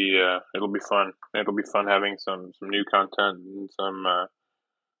 It'll be fun. It'll be fun having some new content and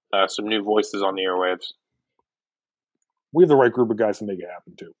some new voices on the airwaves. We have the right group of guys to make it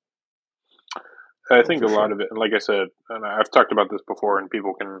happen too. I think a lot of it, and like I said, and I've talked about this before, and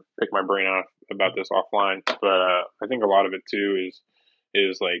people can pick my brain off about this offline. But I think a lot of it too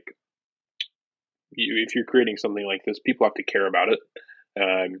is like if you're creating something like this, people have to care about it.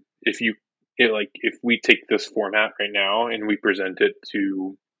 If we take this format right now and we present it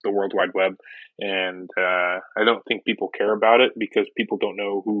to the World Wide Web, and I don't think people care about it because people don't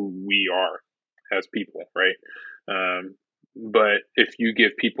know who we are as people, right? But if you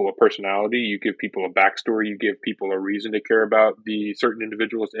give people a personality, you give people a backstory, you give people a reason to care about the certain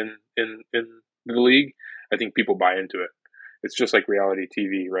individuals in the league, I think people buy into it. It's just like reality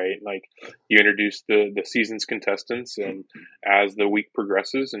TV, right? Like you introduce the season's contestants, and as the week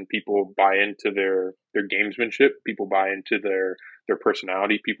progresses, and people buy into their gamesmanship, people buy into their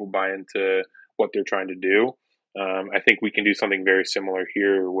personality, people buy into what they're trying to do. I think we can do something very similar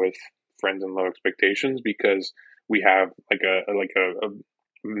here with Friends and Low Expectations, because we have a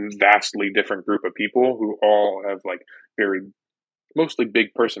vastly different group of people who all have like very mostly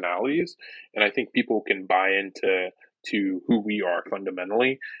big personalities, and I think people can buy into who we are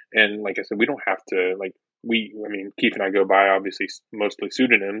fundamentally. And like I said, we don't have to I mean, Keith and I go by obviously mostly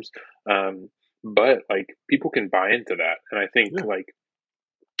pseudonyms, but like people can buy into that, and I think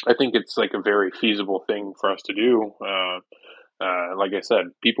I think it's like a very feasible thing for us to do. Like I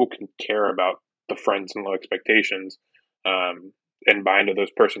said, people can care about the Friends and Low Expectations, and buy into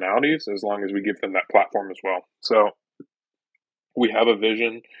those personalities as long as we give them that platform as well. So we have a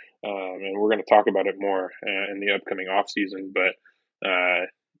vision, and we're going to talk about it more in the upcoming off season. But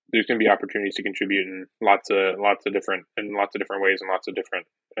there's going to be opportunities to contribute in lots of different ways and lots of different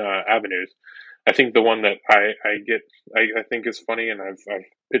avenues. I think the one that I think is funny, and I've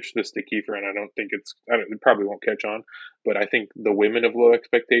pitched this to Kiefer, and I don't think it probably won't catch on, but I think the women of Low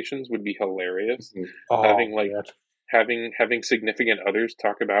Expectations would be hilarious. Having significant others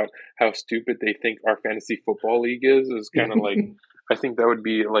talk about how stupid they think our fantasy football league is kind of like, I think that would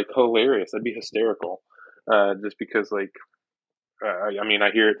be like hilarious. That'd be hysterical. Just because like, I mean,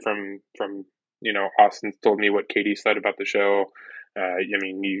 I hear it from Austin told me what Katie said about the show. I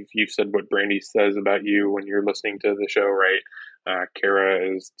mean, you've said what Brandy says about you when you're listening to the show, right?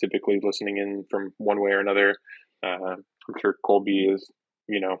 Kara is typically listening in from one way or another. I'm sure Colby is,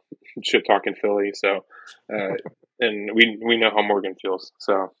 shit talking Philly. So, and we know how Morgan feels.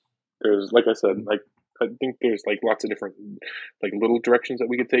 So there's, like I said, like I think there's like lots of different like little directions that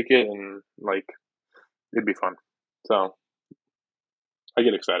we could take it, and like it'd be fun. So I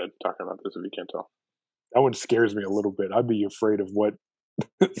get excited talking about this, if you can't tell. That one scares me a little bit. I'd be afraid of what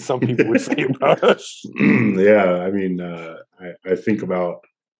some people would say about us. Yeah, I mean, I think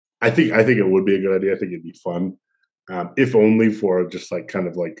it would be a good idea. I think it'd be fun, if only for just like kind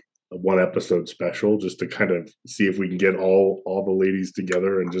of like a one episode special, just to kind of see if we can get all the ladies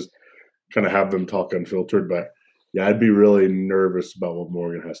together and just kind of have them talk unfiltered. But yeah, I'd be really nervous about what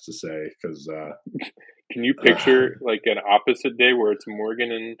Morgan has to say, because can you picture like an opposite day where it's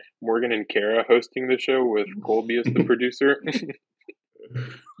Morgan and Kara hosting the show with Colby as the producer?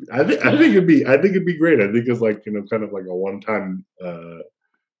 I think it'd be great. I think it's like, kind of like a one-time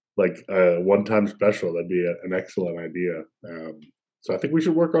special. That'd be an excellent idea. So I think we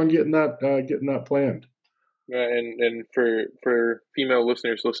should work on getting that planned. And for female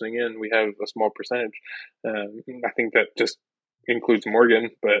listeners listening in, we have a small percentage. I think that just includes Morgan,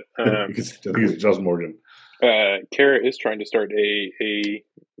 but I think it's just Morgan. Kara is trying to start a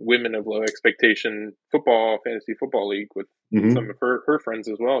women of low expectation fantasy football league with some of her friends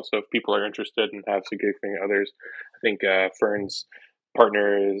as well. So if people are interested and have significant others, I think Fern's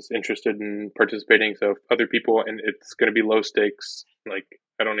partner is interested in participating. So if other people, and it's going to be low stakes, like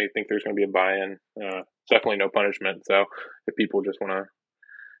I don't even think there's going to be a buy-in. Definitely no punishment. So if people just want to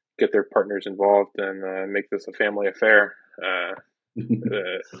get their partners involved and make this a family affair,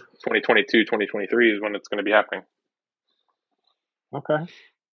 2022, 2023 is when it's going to be happening. Okay.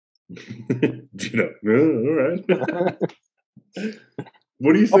 Gino, all right.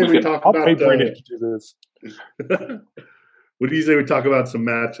 What do you say we talk about? I'll pay Brandon to do this. What do you say we talk about some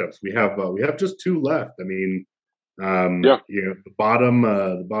matchups? We have just two left. I mean, the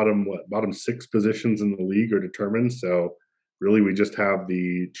bottom 6 positions in the league are determined. So really, we just have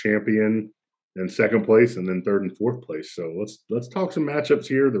the champion and second place, and then third and fourth place. So let's talk some matchups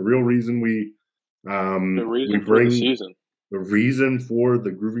here. The real reason for the season. The reason for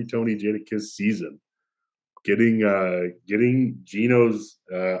the Groovy Tony Jadakiss season, getting Gino's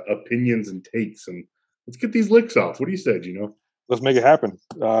opinions and takes, and let's get these licks off. What do you say, Gino? Let's make it happen.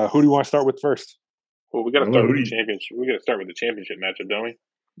 Who do you want to start with first? Well, we got to start with the championship. We got to start with the championship matchup, don't we?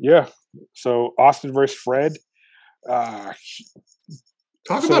 Yeah. So Austin versus Fred. Talk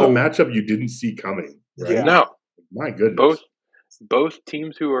about a matchup you didn't see coming. Right? Yeah. No, my goodness. Both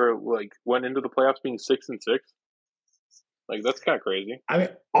teams who are like went into the playoffs being 6-6. Like that's kind of crazy. I mean,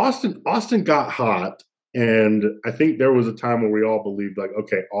 Austin got hot, and I think there was a time where we all believed like,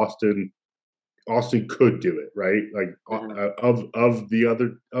 okay, Austin could do it, right? Like of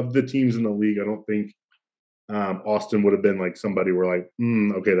the teams in the league, I don't think Austin would have been like somebody we're like,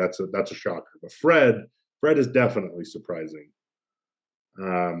 okay, that's a shocker. But Fred Fred is definitely surprising.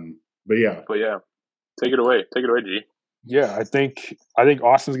 But yeah, take it away, G. Yeah, I think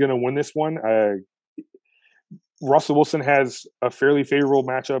Austin's going to win this one. Russell Wilson has a fairly favorable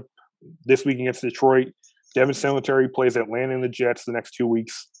matchup this week against Detroit. Devin Singletary plays Atlanta and the Jets the next 2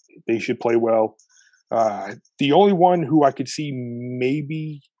 weeks. They should play well. The only one who I could see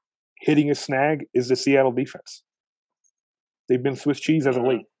maybe hitting a snag is the Seattle defense. They've been Swiss cheese as of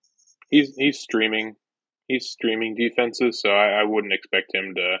late. He's streaming defenses, so I wouldn't expect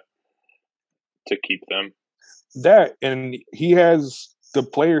him to keep them. That, and he has the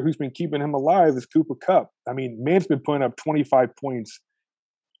player who's been keeping him alive is Cooper Kupp. I mean, man's been putting up 25 points,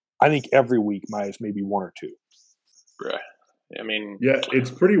 I think, every week, minus maybe one or two. Bruh. I mean, yeah, it's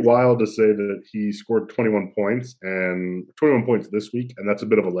pretty wild to say that he scored 21 points this week, and that's a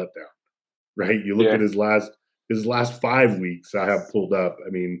bit of a letdown, right? You look at his last 5 weeks I have pulled up.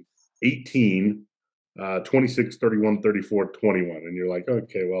 I mean, 18, 26, 31, 34, 21, and you're like,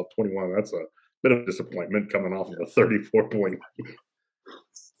 okay, well, 21, that's a bit of disappointment coming off of a 34-point.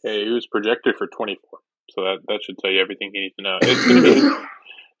 Hey, he was projected for 24, so that should tell you everything you need to know.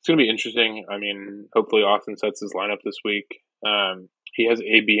 It's gonna be interesting. I mean, hopefully Austin sets his lineup this week. He has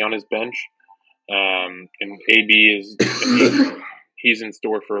AB on his bench, and AB is he's in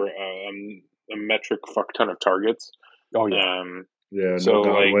store for a metric fuck ton of targets. Oh yeah, yeah. So no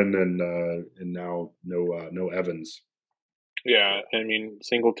Godwin and now no Evans. Yeah, I mean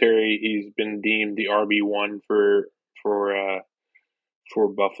Singletary. He's been deemed the RB1 for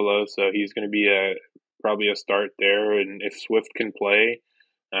Buffalo, so he's going to be probably a start there. And if Swift can play,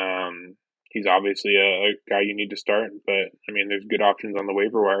 he's obviously a guy you need to start. But I mean, there's good options on the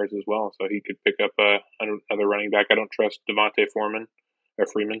waiver wires as well, so he could pick up another running back. I don't trust Freeman.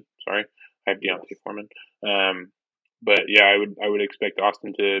 Sorry, I have Deontay Foreman. But yeah, I would expect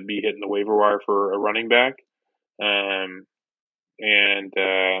Austin to be hitting the waiver wire for a running back. And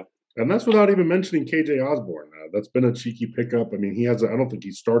that's without even mentioning KJ Osborne. That's been a cheeky pickup. I mean, I don't think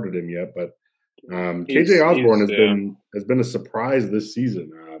he started him yet, but KJ Osborne has been a surprise this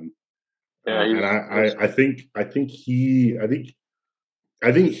season. And I think he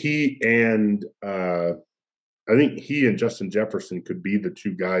and Justin Jefferson could be the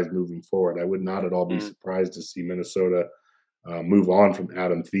two guys moving forward. I would not at all be surprised to see Minnesota move on from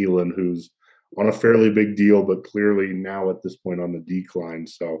Adam Thielen, who's on a fairly big deal, but clearly now at this point on the decline.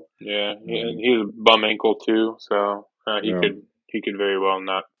 So yeah, he's a bum ankle too, so he could very well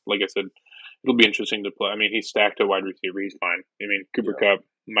not. Like I said, it'll be interesting to play. I mean, he's stacked at wide receiver. He's fine. I mean, Cooper Kupp,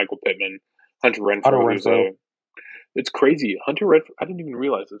 Michael Pittman, Hunter Renfrow. It's crazy. Hunter Renfrow. I didn't even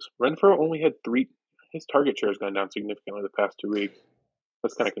realize this. Renfrow only had 3. His target share has gone down significantly the past 2 weeks.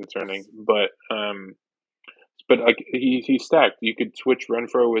 That's kind of concerning, but like he's stacked. You could switch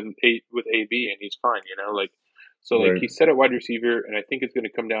Renfrow with AB and he's fine, So like he's set at wide receiver, and I think it's going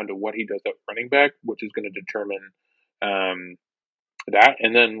to come down to what he does at running back, which is going to determine that.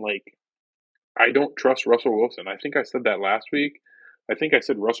 And then like I don't trust Russell Wilson. I think I said that last week. I think I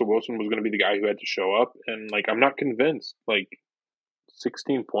said Russell Wilson was going to be the guy who had to show up, and like I'm not convinced. Like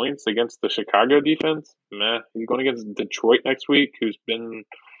 16 points against the Chicago defense, he's going against Detroit next week, who's been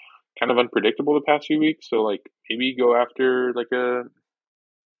kind of unpredictable the past few weeks. So like maybe go after like a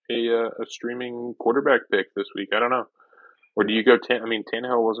streaming quarterback pick this week. I don't know. Or do you go?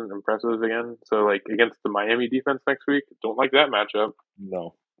 Tannehill wasn't impressive again. So like against the Miami defense next week, don't like that matchup.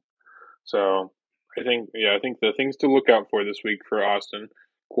 No. So I think the things to look out for this week for Austin: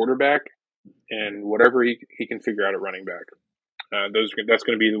 quarterback and whatever he can figure out at running back. That's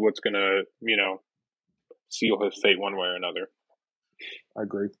going to be what's going to seal his fate one way or another. I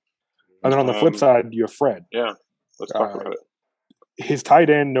agree. And then on the flip side, you have Fred. Yeah, let's talk about it. His tight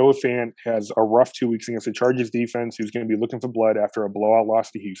end, Noah Fant, has a rough 2 weeks against the Chargers defense, who's going to be looking for blood after a blowout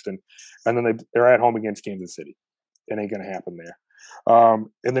loss to Houston. And then they're at home against Kansas City. It ain't going to happen there.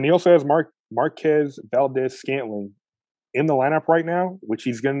 And then he also has Marquez Valdez-Scantling in the lineup right now, which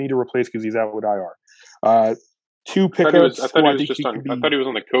he's going to need to replace because he's out with IR. 2 pickups. I thought he was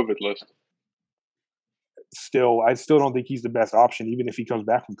on the COVID list. I still don't think he's the best option, even if he comes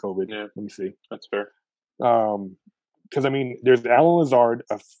back from COVID. Yeah. Let me see. That's fair. Because, I mean, there's Alan Lazard,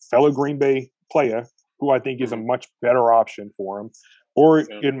 a fellow Green Bay player, who I think is a much better option for him. Or,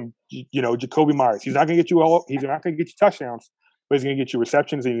 Jacoby Myers. He's not going to get you he's not going to get you touchdowns, but he's going to get you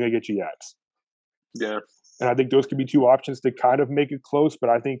receptions and he's going to get you yards. Yeah. And I think those could be 2 options to kind of make it close, but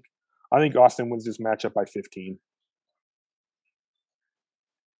I think Austin wins this matchup by 15.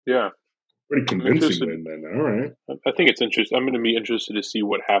 Yeah. Pretty convincing win then. All right. I think it's interesting. I'm going to be interested to see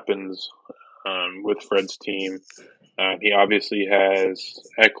what happens with Fred's team. He obviously has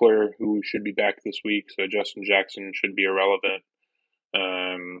Eckler, who should be back this week, so Justin Jackson should be irrelevant.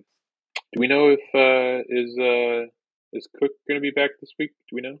 Do we know if is Cook going to be back this week?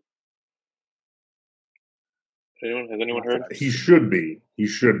 Do we know? Has anyone heard? He should be. He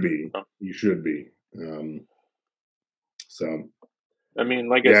should be. Oh. He should be. So, I mean,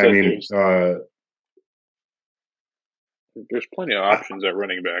 like I said, there's plenty of options at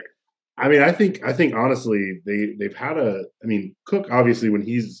running back. I mean, I think honestly they've had a. I mean, Cook obviously when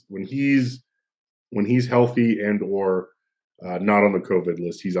he's healthy and or not on the COVID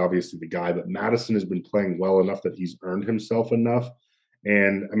list, he's obviously the guy. But Madison has been playing well enough that he's earned himself enough.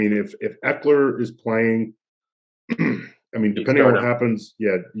 And I mean, if Eckler is playing, I mean, depending on what happens,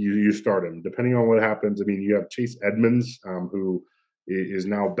 yeah, you start him. Depending on what happens, I mean, you have Chase Edmonds, who is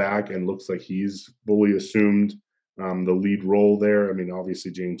now back and looks like he's fully assumed the lead role there. I mean,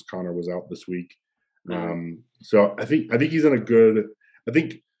 obviously James Conner was out this week, so I think he's in a good. I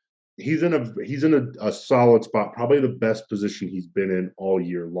think he's in a solid spot, probably the best position he's been in all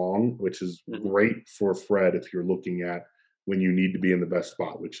year long, which is great for Fred if you're looking at when you need to be in the best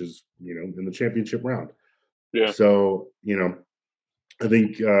spot, which is in the championship round. Yeah. So I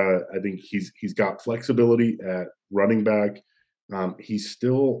think he's got flexibility at running back. He's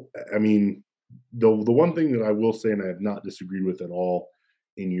still. I mean, the one thing that I will say, and I have not disagreed with at all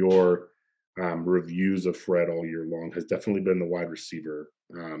in your reviews of Fred all year long, has definitely been the wide receiver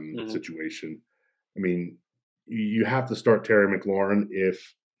situation. I mean, you have to start Terry McLaurin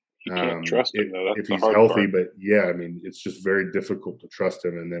if you can't trust him, though. That's if he's healthy. Part. But yeah, I mean, it's just very difficult to trust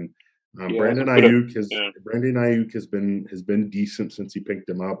him. And then Brandon Ayuk has been decent since he picked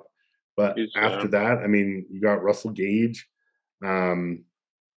him up. But after that, I mean, you got Russell Gage.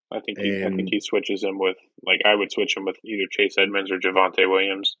 I think he switches him with, like, I would switch him with either Chase Edmonds or Javonte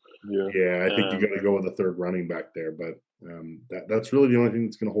Williams. Yeah, I think you got to go with a third running back there. But that's really the only thing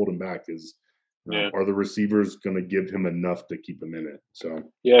that's going to hold him back is are the receivers going to give him enough to keep him in it? So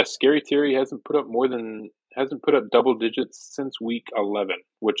yeah, Scary Terry hasn't put up double digits since week 11,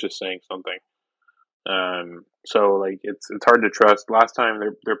 which is saying something. So like it's hard to trust. Last time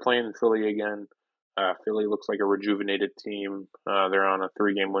they're playing Philly again. Philly looks like a rejuvenated team. They're on a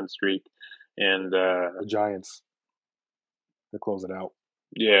 3-game win streak, and the Giants to close it out.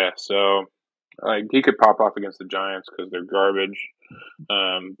 Yeah, so like he could pop off against the Giants because they're garbage.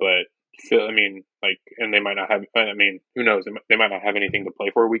 But Phil, I mean, like, and they might not have. I mean, who knows? They might not have anything to play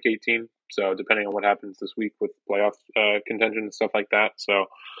for week 18. So depending on what happens this week with playoff contention and stuff like that. So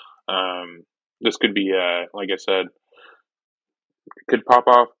this could be, like I said, could pop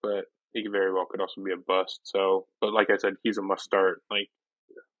off, but he very well could also be a bust. So, but like I said, he's a must start. Like,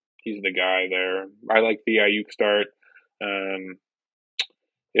 he's the guy there. I like the Ayuk start.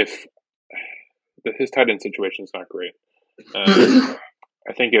 If his tight end situation is not great,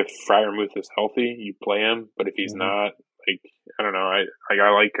 I think if Freiermuth is healthy, you play him. But if he's not, like, I don't know. I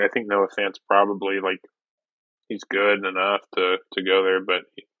think Noah Fant's probably, like, he's good enough to go there. But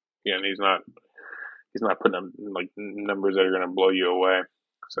again, he's not putting up like numbers that are going to blow you away.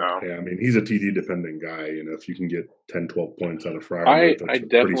 So yeah, I mean, he's a TD dependent guy. If you can get 10, 12 points out of Fryer, that's a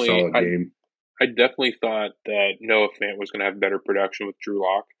pretty solid game. I definitely thought that Noah Fant was going to have better production with Drew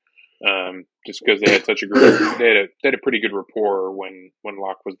Lock, just because they had such a great, they had a pretty good rapport when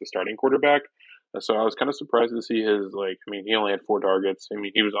Lock was the starting quarterback. So I was kind of surprised to see his, like, I mean, he only had 4 targets. I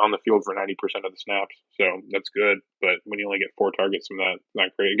mean, he was on the field for 90% of the snaps, so that's good. But when you only get 4 targets from that, it's not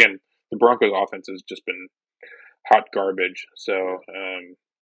great. Again, the Broncos' offense has just been hot garbage. So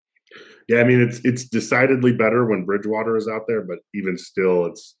yeah, I mean, it's decidedly better when Bridgewater is out there, but even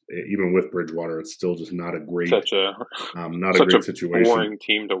still, even with Bridgewater, it's still just not a great, not a great situation. Boring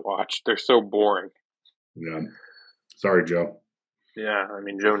team to watch. They're so boring. Yeah, sorry, Joe. Yeah, I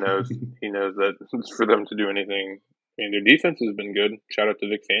mean, Joe knows. He knows that for them to do anything. I mean, their defense has been good. Shout out to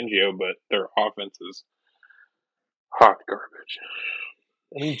Vic Fangio, but their offense is hot garbage.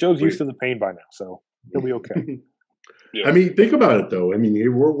 I mean, Joe's used to the pain by now, so he'll be okay. Yeah. I mean, think about it, though. I mean,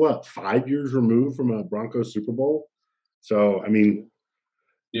 we're 5 years removed from a Broncos Super Bowl. So, I mean,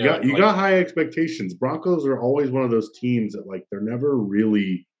 you got high expectations. Broncos are always one of those teams that, like, they're never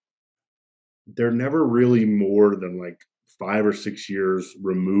really more than, like, 5 or 6 years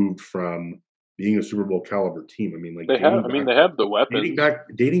removed from being a Super Bowl caliber team. I mean, like, they have the weapons.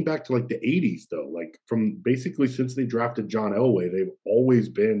 Dating back to, like, the 80s, though. Like, from basically since they drafted John Elway, they've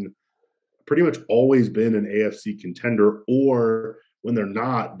pretty much always been an AFC contender, or when they're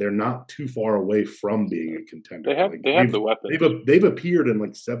not too far away from being a contender. They have the weapons. They've appeared in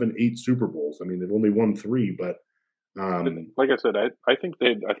like 7, 8 Super Bowls. I mean, they've only won 3, but Like I said, I think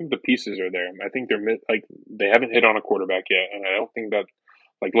the pieces are there. I think they haven't hit on a quarterback yet, and I don't think that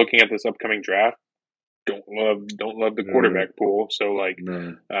like looking at this upcoming draft, don't love the quarterback pool. So like,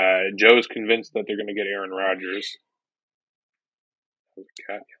 Joe's convinced that they're going to get Aaron Rodgers.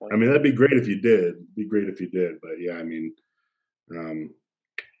 I mean, that'd be great if you did. But yeah, I mean, I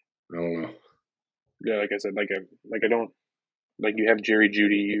don't know. Yeah, like I said, I don't like you have Jerry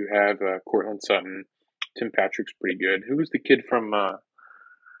Jeudy, you have Cortland Sutton, Tim Patrick's pretty good. Who was the kid from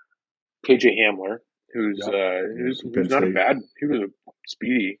KJ Hamler? Who's not a bad. He was a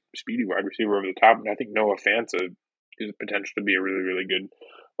speedy wide receiver over the top, and I think Noah Fant's has potential to be a really really good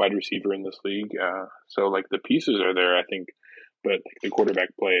wide receiver in this league. So like the pieces are there, I think, but like, the quarterback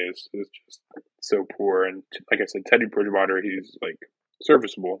play is just so poor. And like I said, Teddy Bridgewater, he's like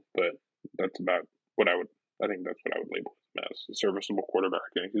serviceable, but that's about what I think that's what I would label him as, a serviceable quarterback.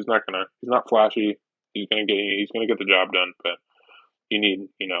 And he's not flashy. He's gonna get the job done, but you need,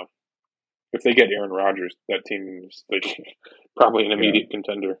 if they get Aaron Rodgers, that team is like probably an immediate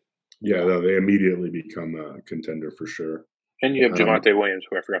contender. Yeah, they immediately become a contender for sure. And you have Javonte Williams,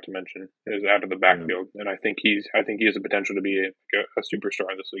 who I forgot to mention, is out of the backfield, and I think he has the potential to be a superstar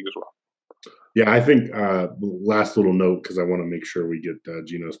in this league as well. Yeah, I think last little note, because I want to make sure we get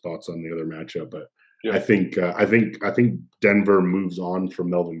Gino's thoughts on the other matchup, but I think Denver moves on from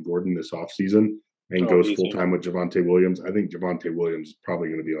Melvin Gordon this offseason and goes full time with Javonte Williams. I think Javonte Williams is probably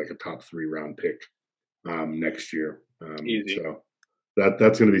going to be like a top 3 round pick next year. Easy. So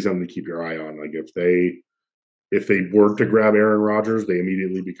that's going to be something to keep your eye on. Like if they were to grab Aaron Rodgers, they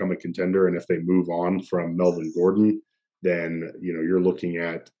immediately become a contender, and if they move on from Melvin Gordon, then you're looking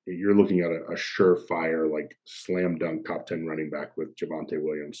at a surefire like slam dunk top 10 running back with Javonte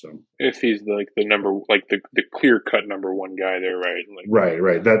Williams. So if he's like the clear cut number 1 guy there, right? Like,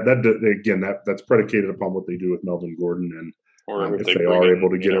 right. That's predicated upon what they do with Melvin Gordon and or if they are able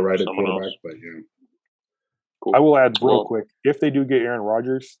to get it right at quarterback. Else. But yeah, cool. I will add real quick: if they do get Aaron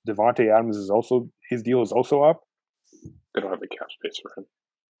Rodgers, Devontae Adams his deal is also up. They don't have the cap space for him.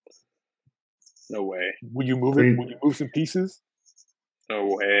 No way. Will you move it? Will you move some pieces? No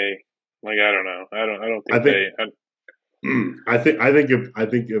way. Like I don't know. I don't think I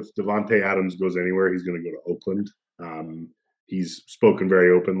think if Devontae Adams goes anywhere, he's going to go to Oakland. He's spoken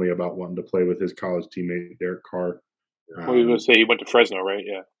very openly about wanting to play with his college teammate Derek Carr. Well, he was going to say he went to Fresno, right?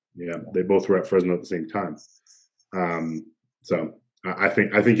 Yeah. Yeah, they both were at Fresno at the same time. So I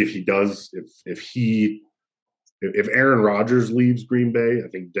think if he does, if Aaron Rodgers leaves Green Bay, I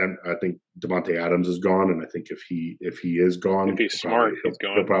think Devontae Adams is gone, and I think if he is gone, if he's smart,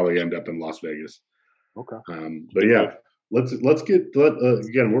 he'll probably end up in Las Vegas. Okay. But yeah, let's get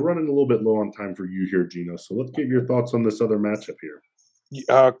again. We're running a little bit low on time for you here, Gino. So let's get your thoughts on this other matchup here.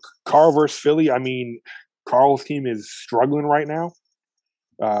 Carl versus Philly. I mean, Carl's team is struggling right now,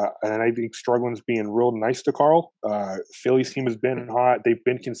 and I think struggling's being real nice to Carl. Philly's team has been hot. They've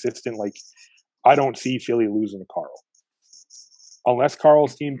been consistent. Like, I don't see Philly losing to Carl. Unless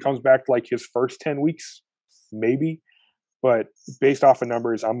Carl's team comes back to like his first 10 weeks, maybe. But based off of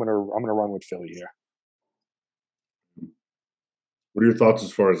numbers, I'm gonna run with Philly here. What are your thoughts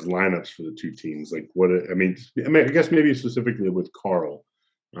as far as lineups for the two teams? Like, I guess maybe specifically with Carl,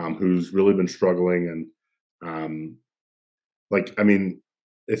 who's really been struggling, and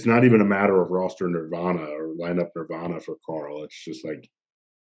it's not even a matter of roster nirvana or lineup nirvana for Carl. It's just like,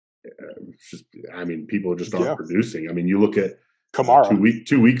 people just aren't producing. I mean, you look at Kamara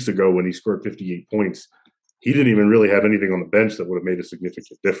 2 weeks ago when he scored 58 points, he didn't even really have anything on the bench that would have made a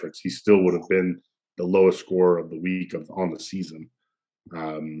significant difference. He still would have been the lowest scorer of the week on the season,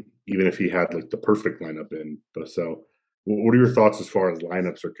 even if he had like the perfect lineup in. But so, what are your thoughts as far as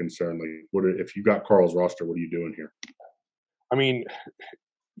lineups are concerned? Like, if you got Carl's roster, what are you doing here? I mean,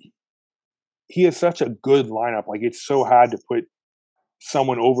 he has such a good lineup. Like, it's so hard to put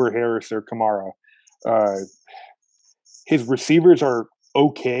someone over Harris or Kamara. His receivers are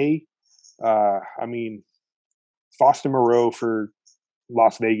okay. I mean, Foster Moreau for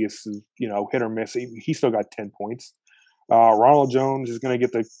Las Vegas is, hit or miss. He still got 10 points. Ronald Jones is going to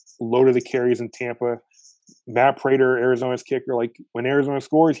get the load of the carries in Tampa. Matt Prater, Arizona's kicker. Like, when Arizona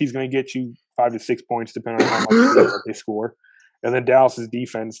scores, he's going to get you 5 to 6 points, depending on how much they score. And then Dallas's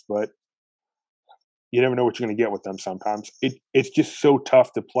defense, but you never know what you're going to get with them sometimes. It's just so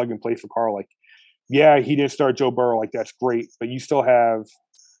tough to plug and play for Carl. Like, yeah, he didn't start Joe Burrow. Like, that's great. But you still have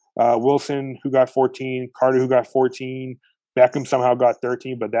Wilson, who got 14, Carter, who got 14, Beckham somehow got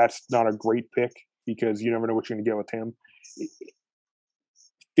 13, but that's not a great pick because you never know what you're going to get with him.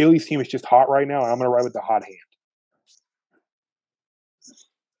 Philly's team is just hot right now, and I'm going to ride with the hot hand.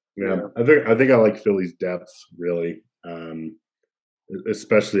 Yeah, I think I like Philly's depth really,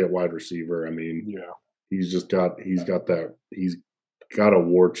 especially at wide receiver. I mean, he's got a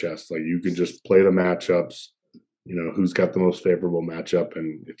war chest. Like you can just play the matchups. You know who's got the most favorable matchup,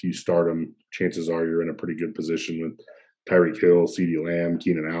 and if you start him, chances are you're in a pretty good position with Tyreek Hill, CeeDee Lamb,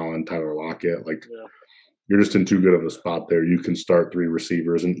 Keenan Allen, Tyler Lockett. Like you're just in too good of a spot there. You can start 3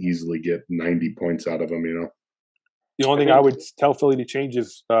 receivers and easily get 90 points out of them. You know. The only thing I would tell Philly to change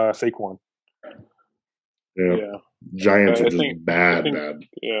is Saquon. Yeah. Giants are just bad.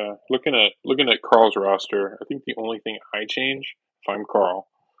 Yeah, looking at Carl's roster, I think the only thing I change if I'm Carl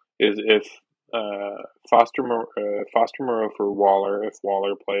is if Foster Moreau for Waller if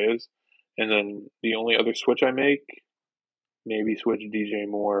Waller plays, and then the only other switch I make, maybe switch DJ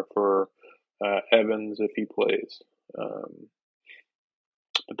Moore for Evans if he plays.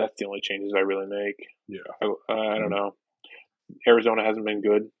 But that's the only changes I really make. Yeah, I don't know. Arizona hasn't been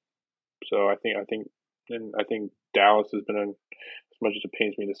good, so I think Dallas has been, as much as it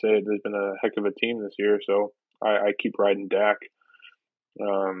pains me to say it, there's been a heck of a team this year. So I keep riding Dak.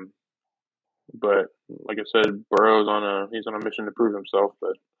 But like I said, Burrow's he's on a mission to prove himself.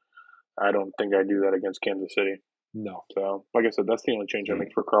 But I don't think I do that against Kansas City. No. So like I said, that's the only change I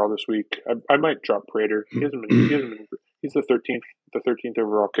make for Carl this week. I might drop Prater. He hasn't been. He's the 13th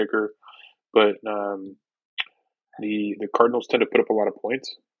overall kicker, but the Cardinals tend to put up a lot of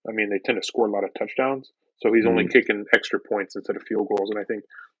points. I mean, they tend to score a lot of touchdowns. So he's only kicking extra points instead of field goals, and I think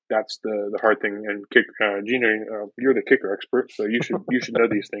that's the hard thing. And Gino, you're the kicker expert, so you should know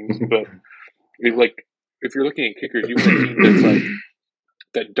these things. But if you're looking at kickers, you want a team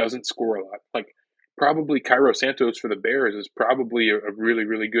that doesn't score a lot. Like probably Cairo Santos for the Bears is probably a really,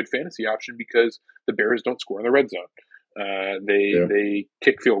 really good fantasy option because the Bears don't score in the red zone. They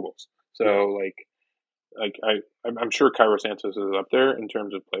kick field goals. So I'm sure Cairo Santos is up there in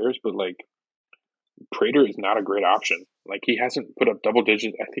terms of players, but Prater is not a great option. Like he hasn't put up double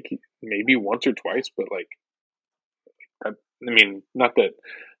digits. I think he maybe once or twice, but I mean, not that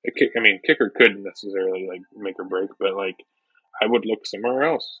kicker couldn't necessarily make or break, but I would look somewhere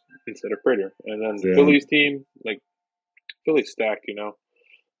else instead of Prater. And then Philly's team, Philly's stacked, you know.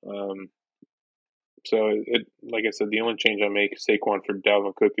 So it, like I said, the only change I make is Saquon for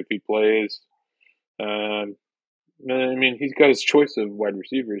Dalvin Cook if he plays. I mean, he's got his choice of wide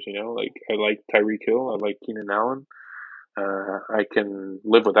receivers, you know. I like Tyreek Hill. I like Keenan Allen. I can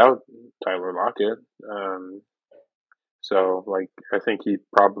live without Tyler Lockett. So I think he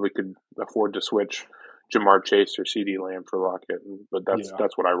probably could afford to switch Jamar Chase or CeeDee Lamb for Lockett. But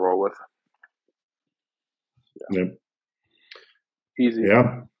that's what I roll with. Yeah. Easy.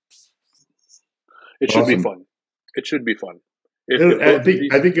 Yeah. It should be fun. It should be fun. I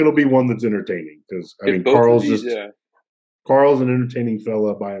think it'll be one that's entertaining because Carl's an entertaining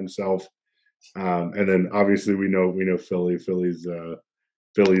fella by himself, and then obviously we know Philly. Philly's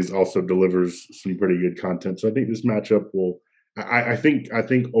also delivers some pretty good content. So I think this matchup will. I think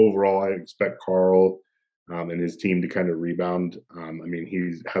overall I expect Carl and his team to kind of rebound. I mean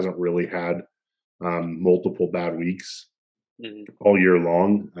he hasn't really had multiple bad weeks all year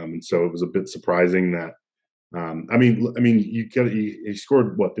long, and so it was a bit surprising that. He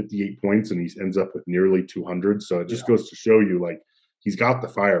scored 58 points and he ends up with nearly 200. So it just goes to show you he's got the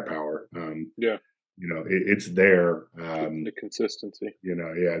firepower. You know, it's there. The consistency. You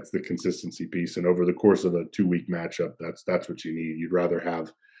know, it's the consistency piece. And over the course of a 2-week matchup, that's what you need. You'd rather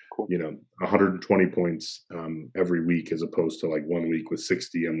have, 120 points every week as opposed to 1 week with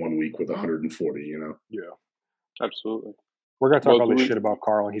 60 and 1 week with 140. You know. Yeah, absolutely. We're going to talk all this shit about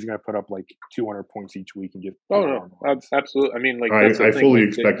Carl, and he's going to put up 200 points each week and get. Oh no, absolutely. I mean, I fully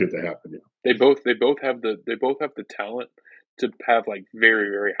expect it to happen. Yeah. They both have the talent to have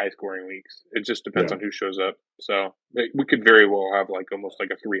very, very high scoring weeks. It just depends on who shows up. So we could very well have almost a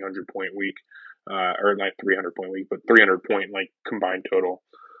 300 point week, or not 300 point week, but 300 point combined total.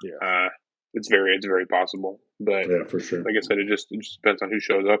 Yeah. It's very possible. But yeah, for sure. Like I said, it just depends on who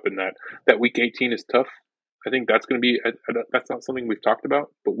shows up, and that week 18 is tough. I think that's going to be that's not something we've talked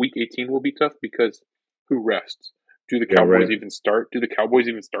about, but week 18 will be tough because who rests? Do the Cowboys even start? Do the Cowboys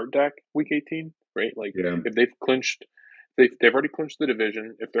even start Dak week 18? Right? If they've clinched, they've already clinched the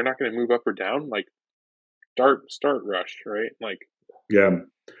division. If they're not going to move up or down, start Rush, right? Yeah.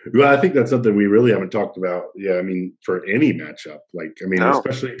 Well, I think that's something we really haven't talked about. Yeah, I mean, for any matchup,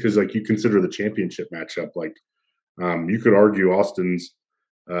 especially because you consider the championship matchup, you could argue Austin's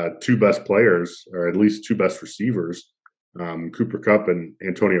 2 best players, or at least 2 best receivers, Cooper Kupp and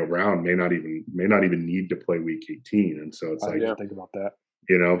Antonio Brown may not even need to play week 18, and so it's think about that.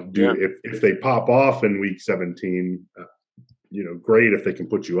 You know, if they pop off in week 17, great if they can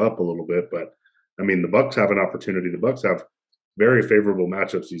put you up a little bit. But I mean, the Bucks have an opportunity. The Bucks have very favorable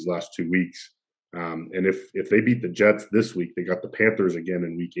matchups these last 2 weeks. And if they beat the Jets this week, they got the Panthers again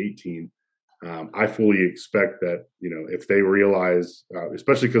in week 18. I fully expect that, if they realize,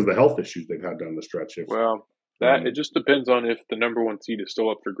 especially because of the health issues they've had down the stretch. It just depends on if the number 1 seed is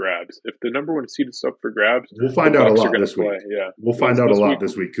still up for grabs. If the number 1 seed is up for grabs, we'll find out a lot this week. Yeah, we'll find out a lot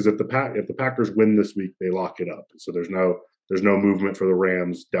this week because if the Packers win this week, they lock it up. So there's no movement for the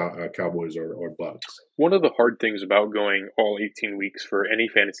Rams, Cowboys, or Bucks. One of the hard things about going all 18 weeks for any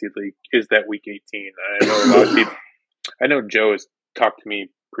fantasy league is that week 18. I know a lot of people. I know Joe has talked to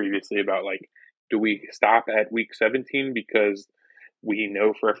me previously about do we stop at week 17 because we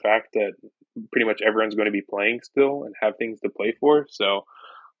know for a fact that pretty much everyone's going to be playing still and have things to play for. So,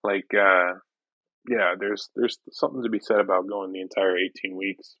 there's something to be said about going the entire 18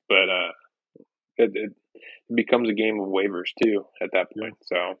 weeks, but it becomes a game of waivers too at that point.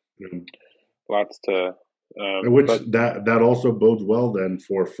 So, lots to. That also bodes well then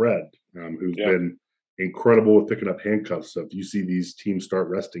for Fred, who's been incredible with picking up handcuffs. So if you see these teams start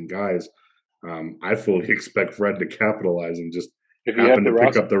resting guys, I fully expect Fred to capitalize and just happen to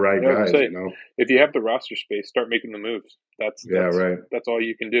pick up the right guys. If you have the roster space, start making the moves. That's right. That's all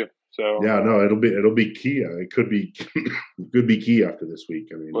you can do. So it'll be key. It could be key after this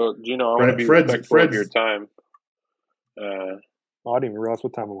week. I mean, well, Gino, I want to be respectful of your time. I didn't even realize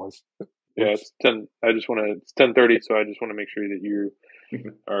what time it was. Yeah, it's 10. It's 10:30, so I just want to make sure that you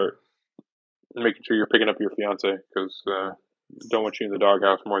are making sure you're picking up your fiance because don't want you in the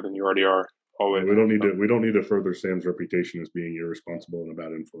doghouse more than you already are. Always. We don't need to further Sam's reputation as being irresponsible and a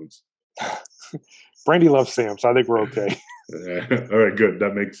bad influence. Brandy loves Sam, so I think we're okay. All right, good.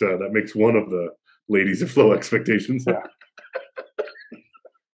 That makes one of the ladies of flow expectations. Yeah.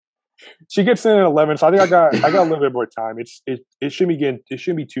 She gets in at 11, so I think I got a little bit more time. It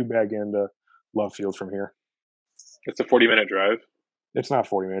shouldn't be too bad getting to Love Field from here. It's a 40-minute drive. It's not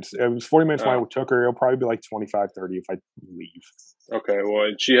 40 minutes. It was 40 minutes when I took her. It'll probably be like 25, 30 if I leave. Okay, well,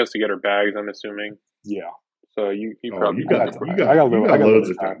 she has to get her bags, I'm assuming. Yeah. So you probably got loads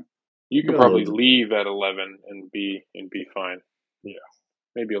of time. You could probably leave at 11 and be fine. Yeah.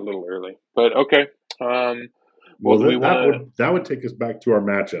 Maybe a little early, but okay. That would take us back to our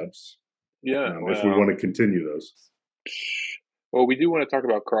matchups. Yeah. If we want to continue those. Well, we do want to talk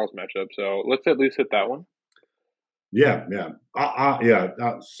about Carl's matchup, so let's at least hit that one. Yeah.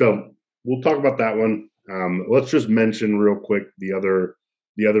 So we'll talk about that one. Let's just mention real quick the other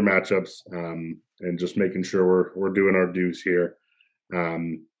matchups, and just making sure we're doing our dues here.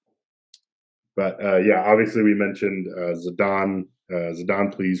 Obviously we mentioned Zidane.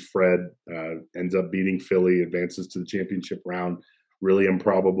 Zidane please Fred ends up beating Philly, advances to the championship round. Really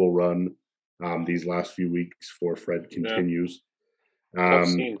improbable run these last few weeks for Fred continues. Tough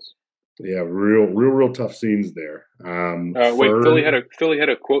scenes. Yeah, real tough scenes there. Philly had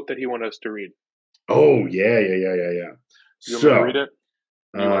a quote that he wanted us to read. Oh yeah. You want me to read it?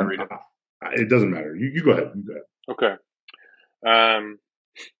 You want to read it? It doesn't matter. You go ahead. Okay.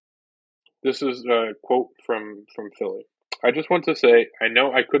 This is a quote from Philly. I just want to say, I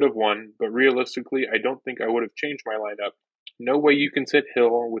know I could have won, but realistically, I don't think I would have changed my lineup. No way you can sit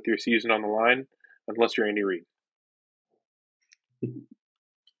Hill with your season on the line unless you're Andy Reid.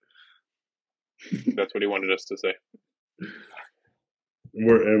 That's what he wanted us to say.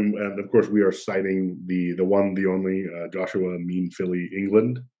 And of course, we are citing the one, the only Joshua Mean Philly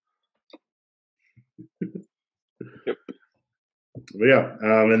England. Yep. But yeah,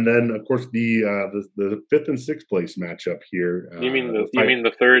 and then of course the 5th and 6th place matchup here. You mean the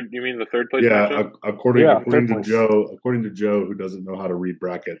third place? Yeah, matchup? according to Joe, who doesn't know how to read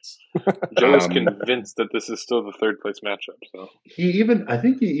brackets. Joe is convinced that this is still the third place matchup. So I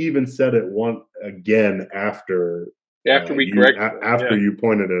think he even said it again after we corrected you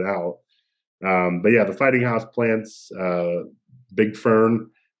pointed it out. But yeah, the Fighting House Plants, Big Fern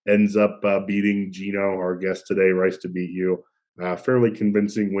ends up beating Gino, our guest today. Rice to beat you. Fairly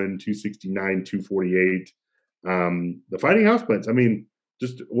convincing win, 269-248. The Fighting House Plants, I mean,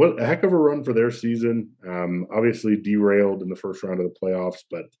 just what a heck of a run for their season. Obviously derailed in the first round of the playoffs,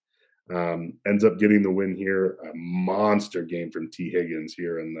 but ends up getting the win here. A monster game from T. Higgins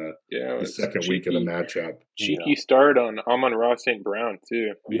here in the second week of the matchup. Cheeky start on Amon-Ra St. Brown,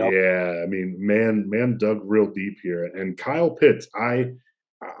 too. Yep. Yeah, I mean, man dug real deep here. And Kyle Pitts, I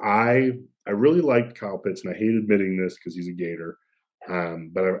really liked Kyle Pitts, and I hate admitting this because he's a Gator.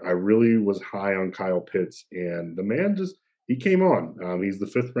 But I really was high on Kyle Pitts, and the man he came on. He's the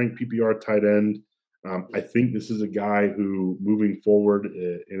 5th ranked PPR tight end. I think this is a guy who, moving forward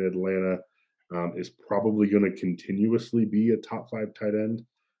in Atlanta, is probably going to continuously be a top 5 tight end.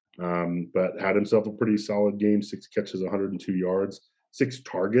 But had himself a pretty solid game, 6 catches, 102 yards, 6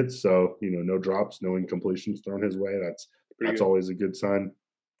 targets. So, no drops, no incompletions thrown his way. That's always a good sign.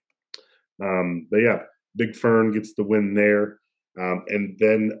 But yeah, Big Fern gets the win there. And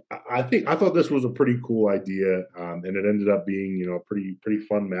then I thought this was a pretty cool idea. And it ended up being, a pretty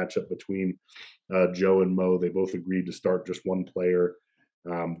fun matchup between Joe and Mo. They both agreed to start just one player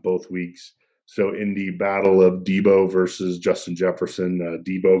both weeks. So in the battle of Debo versus Justin Jefferson,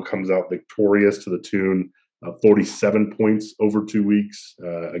 Debo comes out victorious to the tune of 47 points over 2 weeks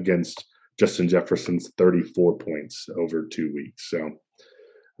against Justin Jefferson's 34 points over 2 weeks. So,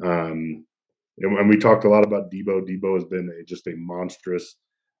 and we talked a lot about Debo. Debo has been just a monstrous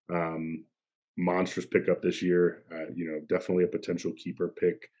pickup this year. Definitely a potential keeper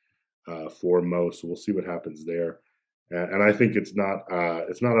pick for Mo. So we'll see what happens there. And I think it's not out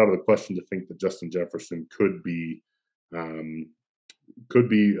of the question to think that Justin Jefferson could be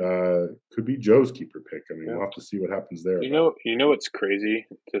Joe's keeper pick. I mean, we'll have to see what happens there. You know what's crazy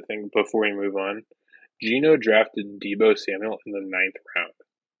to think before we move on? Gino drafted Debo Samuel in the 9th round.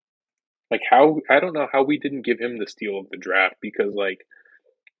 Like, I don't know how we didn't give him the steal of the draft, because like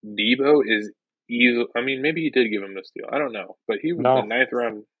Debo is easy. I mean, maybe he did give him the steal. I don't know, but he was the 9th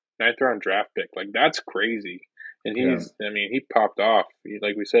round draft pick. Like, that's crazy. And he popped off.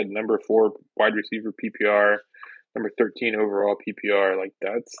 Like we said, number 4 wide receiver PPR, number 13 overall PPR. Like,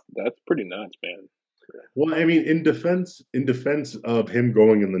 that's pretty nuts, man. Well, I mean, in defense of him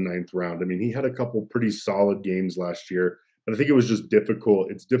going in the 9th round, I mean, he had a couple pretty solid games last year, but I think it was just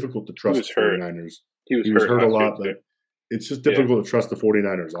difficult. It's difficult to trust the 49ers. He was hurt a lot, but it's just difficult to trust the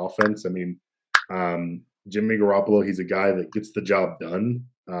 49ers offense. I mean, Jimmy Garoppolo, he's a guy that gets the job done.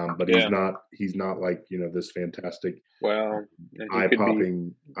 But he's not like, this fantastic,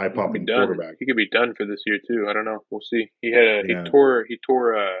 eye-popping quarterback. He could be done for this year too. I don't know. We'll see. He tore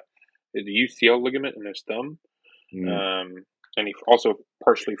the UCL ligament in his thumb, and he also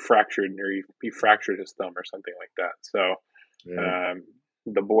partially fractured, or he fractured his thumb or something like that. So,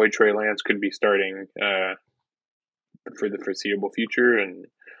 the boy Trey Lance could be starting for the foreseeable future, and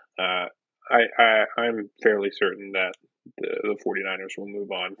I'm fairly certain that the 49ers will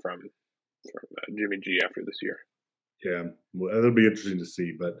move on from Jimmy G after this year. Yeah, well, it'll be interesting to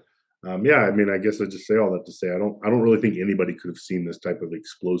see. But I mean, I guess I just say all that to say I don't really think anybody could have seen this type of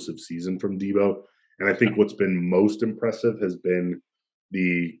explosive season from Debo. And I think what's been most impressive has been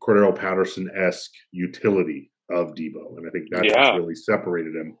the Cordero Patterson-esque utility of Debo, and I think that's what's really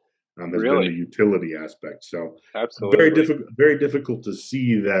separated him. Has been the utility aspect. So absolutely very difficult to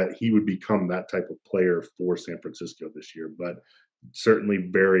see that he would become that type of player for San Francisco this year, but certainly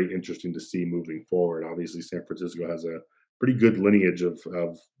very interesting to see moving forward. Obviously, San Francisco has a pretty good lineage of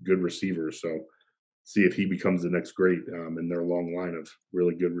good receivers, so see if he becomes the next great in their long line of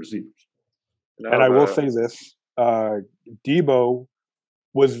really good receivers. And I will say this, Debo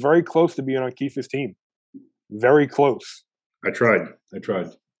was very close to being on Kief's team. Very close. I tried.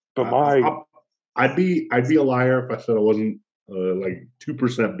 But I'd be a liar if I said I wasn't like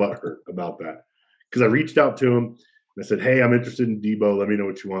 2% butthurt about that, because I reached out to him and I said, "Hey, I'm interested in Debo. Let me know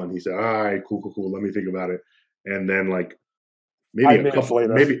what you want." And he said, "All right, cool. Let me think about it." And then like maybe an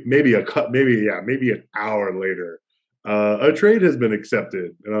hour later, a trade has been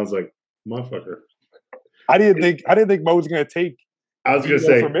accepted, and I was like, "Motherfucker." I didn't think Mo was going to take. I was going to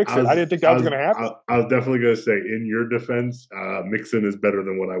say, I didn't think that was going to happen. I was definitely going to say, in your defense, Mixon is better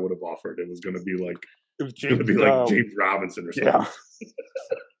than what I would have offered. It was going to be like James Robinson or something.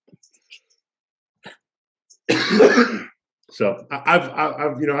 Yeah. So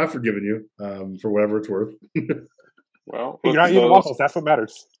I've forgiven you for whatever it's worth. Well, you're not eating waffles. That's what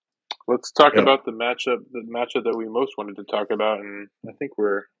matters. Let's talk about the matchup that we most wanted to talk about, and I think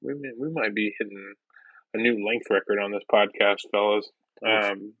we might be hitting a new length record on this podcast, fellas.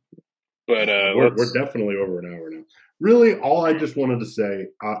 But we're definitely over an hour now. Really, all I just wanted to say,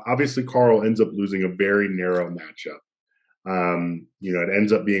 obviously, Carl ends up losing a very narrow matchup. It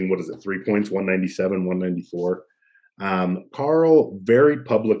ends up being, 3 points, 197, 194. Carl very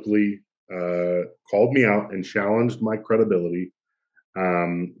publicly called me out and challenged my credibility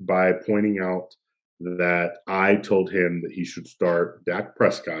by pointing out that I told him that he should start Dak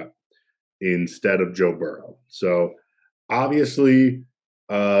Prescott instead of Joe Burrow. So obviously,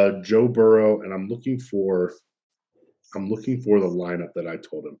 Joe Burrow, and I'm looking for the lineup that I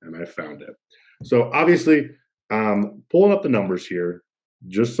told him, and I found it. So obviously, pulling up the numbers here,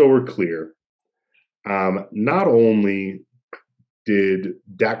 just so we're clear. Not only did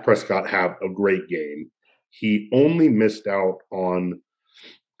Dak Prescott have a great game, he only missed out on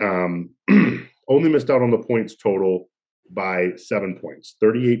only missed out on the points total by 7 points,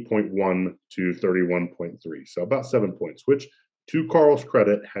 38.1 to 31.3. So about 7 points, which to Carl's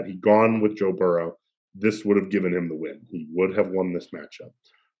credit, had he gone with Joe Burrow, this would have given him the win. He would have won this matchup.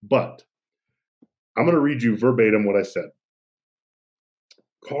 But I'm going to read you verbatim what I said.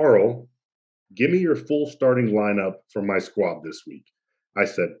 Carl, give me your full starting lineup for my squad this week. I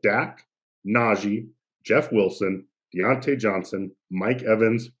said Dak, Najee, Jeff Wilson, Deontay Johnson, Mike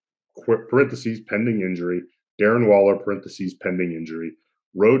Evans, parentheses, pending injury, Darren Waller, parentheses, pending injury,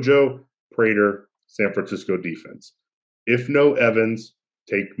 Rojo, Prater, San Francisco defense. If no Evans,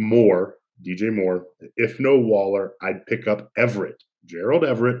 take Moore, DJ Moore. If no Waller, I'd pick up Everett, Gerald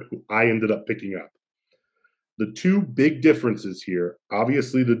Everett, who I ended up picking up. The two big differences here,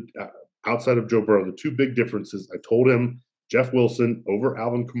 obviously, outside of Joe Burrow, the two big differences, I told him Jeff Wilson over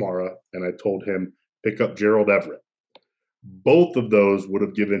Alvin Kamara, and I told him pick up Gerald Everett. Both of those would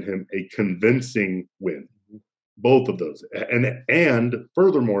have given him a convincing win. Both of those. And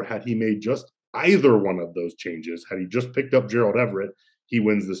furthermore, had he made just either one of those changes, had he just picked up Gerald Everett, he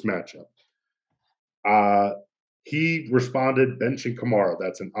wins this matchup. He responded, benching Kamara.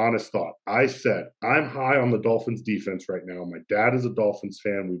 That's an honest thought. I said, I'm high on the Dolphins defense right now. My dad is a Dolphins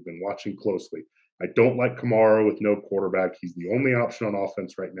fan. We've been watching closely. I don't like Kamara with no quarterback. He's the only option on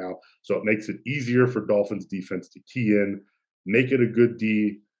offense right now. So it makes it easier for Dolphins defense to key in, make it a good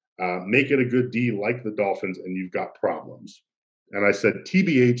D, like the Dolphins, and you've got problems. And I said,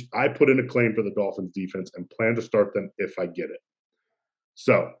 TBH, I put in a claim for the Dolphins defense and plan to start them if I get it.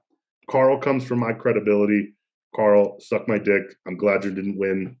 So Carl comes from my credibility. Carl, suck my dick. I'm glad you didn't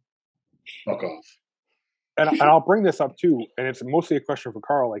win. Fuck off. And I'll bring this up too, and it's mostly a question for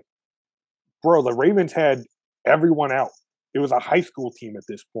Carl. Like, bro, the Ravens had everyone out. It was a high school team at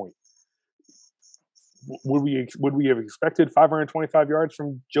this point. Would we have expected 525 yards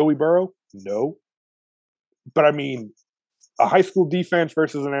from Joey Burrow? No. But I mean, a high school defense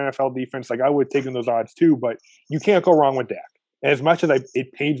versus an NFL defense, like I would have taken those odds too. But you can't go wrong with Dak. And as much as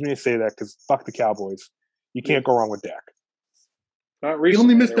it pains me to say that, because fuck the Cowboys, you can't go wrong with Dak. He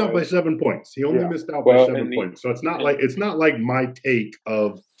only missed out by 7 points. He only missed out by 7 points. So it's not like my take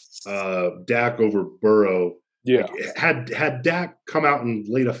of Dak over Burrow. Yeah. Like, had Dak come out and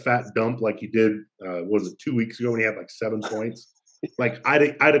laid a fat dump like he did, was it 2 weeks ago when he had like 7 points? Like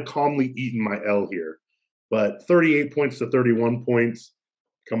I'd have calmly eaten my L here. But 38 points to 31 points,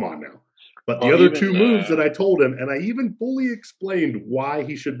 come on now. But the other two moves that I told him, and I even fully explained why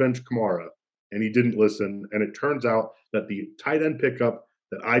he should bench Kamara, and he didn't listen. And it turns out that the tight end pickup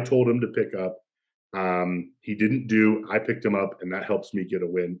that I told him to pick up, he didn't do. I picked him up, and that helps me get a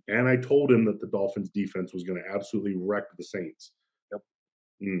win. And I told him that the Dolphins defense was going to absolutely wreck the Saints. Yep.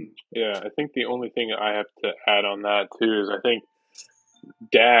 Yeah, I think the only thing I have to add on that too is I think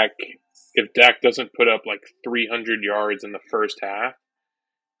Dak, if Dak doesn't put up like 300 yards in the first half,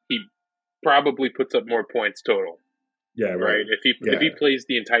 he probably puts up more points total. Yeah, right. If he plays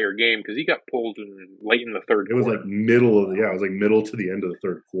the entire game, because he got pulled late in the third. It was like middle to the end of the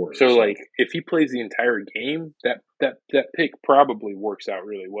third quarter. So like if he plays the entire game, that pick probably works out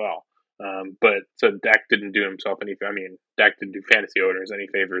really well. But so Dak didn't do himself any. I mean, Dak didn't do fantasy owners any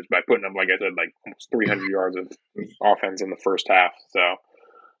favors by putting up, like I said, like almost 300 yards of offense in the first half. So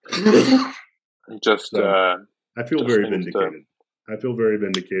just I feel very vindicated. I feel very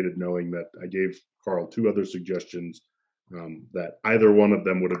vindicated knowing that I gave Carl two other suggestions. That either one of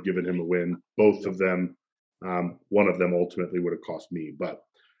them would have given him a win. Both of them, one of them ultimately would have cost me, but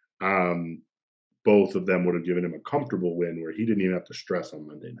both of them would have given him a comfortable win where he didn't even have to stress on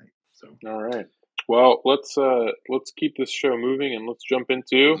Monday night. So, all right. Well, let's keep this show moving and let's jump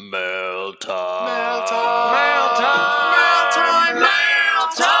into mail time. Mail time. Mail time. Mail time. Mail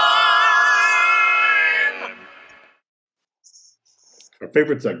time. Our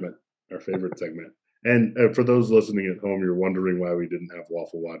favorite segment. And for those listening at home, you're wondering why we didn't have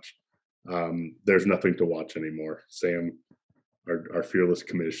Waffle Watch. There's nothing to watch anymore. Sam, our fearless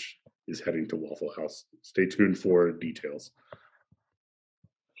commish, is heading to Waffle House. Stay tuned for details.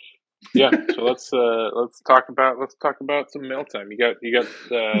 Yeah, so let's talk about some mail time. You got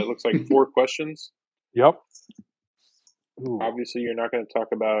looks like 4 questions. Yep. Ooh. Obviously, you're not going to talk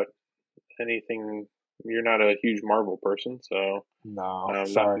about anything. You're not a huge Marvel person, so no.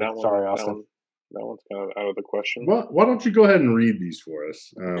 Sorry, Austin. That one's kind of out of the question. Well, why don't you go ahead and read these for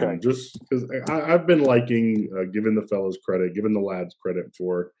us? Okay. Just because I've been liking giving the fellas credit, giving the lads credit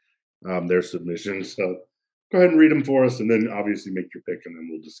for their submissions. So go ahead and read them for us, and then obviously make your pick, and then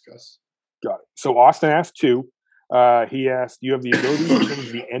we'll discuss. Got it. So Austin asked 2. He asked, you have the ability to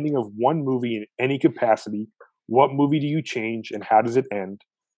change the ending of one movie in any capacity. What movie do you change, and how does it end?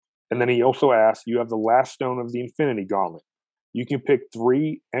 And then he also asked, you have the last stone of the Infinity Gauntlet. You can pick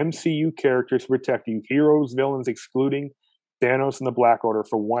 3 MCU characters to protect you, heroes, villains, excluding Thanos and the Black Order,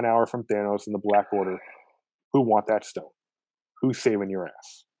 for 1 hour from Thanos and the Black Order. Who want that stone? Who's saving your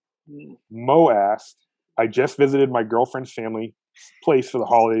ass? Mo asked, I just visited my girlfriend's family place for the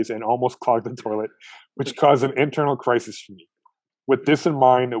holidays and almost clogged the toilet, which caused an internal crisis for me. With this in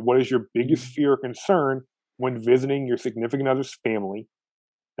mind, what is your biggest fear or concern when visiting your significant other's family?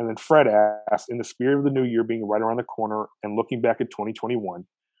 And then Fred asked, in the spirit of the new year being right around the corner and looking back at 2021,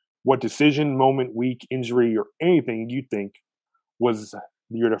 what decision, moment, week, injury, or anything you think was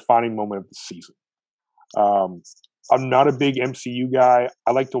your defining moment of the season? I'm not a big MCU guy.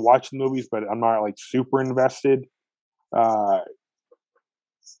 I like to watch the movies, but I'm not like super invested. I'm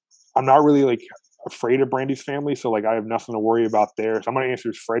not really like afraid of Brandy's family, so like I have nothing to worry about there. So I'm going to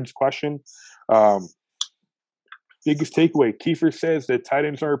answer Fred's question. Biggest takeaway: Kiefer says that tight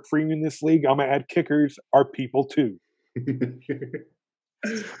ends are a premium in this league. I'm going to add kickers are people too.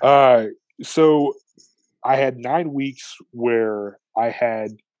 So I had 9 weeks where I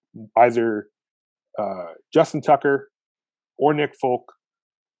had either Justin Tucker or Nick Folk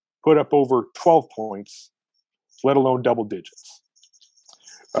put up over 12 points, let alone double digits.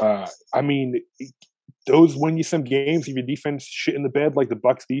 I mean, those win you some games if your defense shit in the bed like the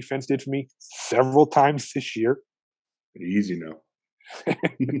Bucs defense did for me several times this year. Easy now.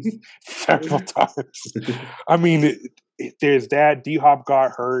 Several times. I mean, there's that. D-Hop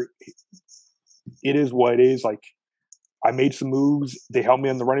got hurt. It is what it is. Like, I made some moves. They helped me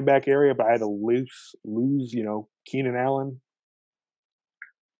in the running back area, but I had to lose, Keenan Allen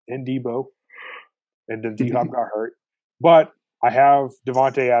and Debo. And then D-Hop got hurt. But I have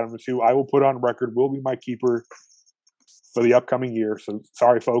Devontae Adams, who I will put on record will be my keeper for the upcoming year. So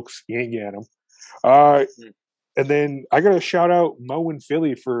sorry, folks, you ain't getting him. And then I got to shout out Mo and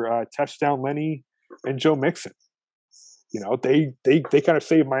Philly for touchdown Lenny and Joe Mixon. They kind of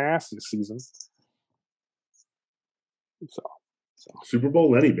saved my ass this season. So. Super Bowl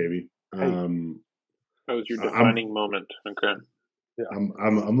Lenny, baby. That was your defining moment. Okay. Yeah.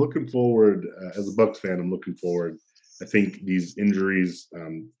 I'm looking forward as a Bucs fan. I'm looking forward. I think these injuries,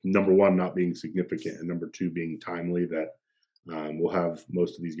 number one, not being significant, and number two, being timely, that we'll have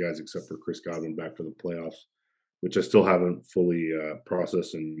most of these guys except for Chris Godwin back for the playoffs, which I still haven't fully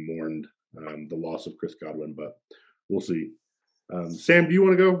processed and mourned the loss of Chris Godwin, but we'll see. Sam, do you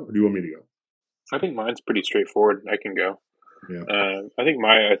want to go, or do you want me to go? I think mine's pretty straightforward. I can go. Yeah. I think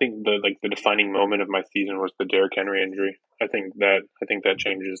the defining moment of my season was the Derrick Henry injury. I think that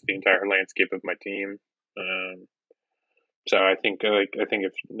changes the entire landscape of my team. So I think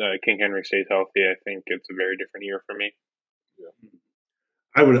if King Henry stays healthy, I think it's a very different year for me. Yeah.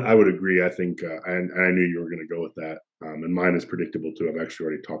 I would agree. I think, and I knew you were going to go with that. And mine is predictable too. I've actually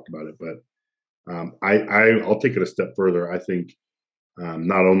already talked about it, but I'll take it a step further. I think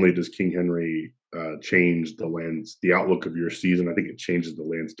not only does King Henry change the outlook of your season, I think it changes the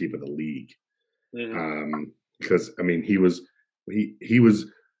landscape of the league. Because I mean, he was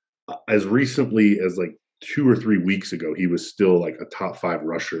as recently as like 2 or 3 weeks ago, he was still like a top 5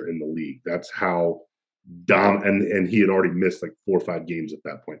 rusher in the league. That's how and he had already missed like 4 or 5 games at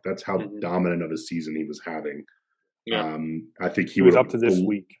that point. That's how dominant of a season he was having. Yeah. I think he was up to this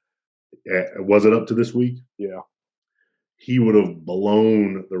week. Was it up to this week? Yeah. He would have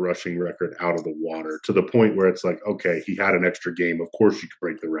blown the rushing record out of the water to the point where it's like, okay, he had an extra game. Of course you could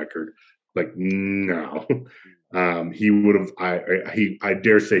break the record. Like, no. He would have, I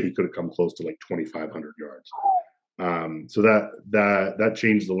dare say he could have come close to like 2,500 yards. So that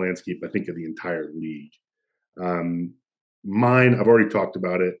changed the landscape, I think, of the entire league. Mine, I've already talked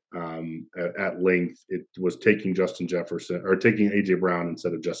about it at length. It was taking AJ Brown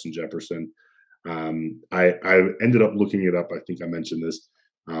instead of Justin Jefferson. I ended up looking it up. I think I mentioned this.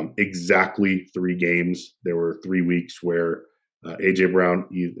 Exactly 3 games. There were 3 weeks where AJ Brown.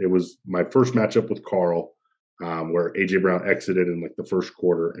 It was my first matchup with Carl, where AJ Brown exited in like the first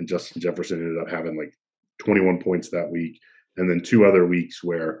quarter, and Justin Jefferson ended up having like 21 points that week, and then 2 other weeks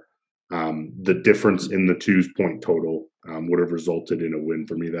where the difference in the 2's point total would have resulted in a win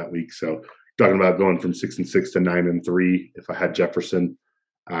for me that week. So talking about going from 6-6 to 9-3, if I had Jefferson,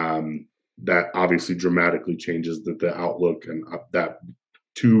 that obviously dramatically changes the outlook, and that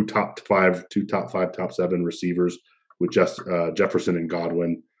 2 top 5, top 7 receivers with just Jefferson and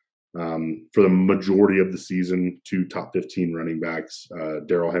Godwin. For the majority of the season, 2 top 15 running backs,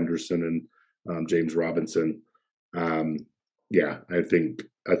 Darrell Henderson and James Robinson. Yeah, I think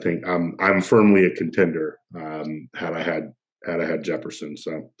I'm firmly a contender. Had I had Jefferson,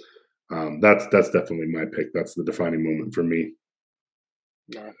 so that's definitely my pick. That's the defining moment for me.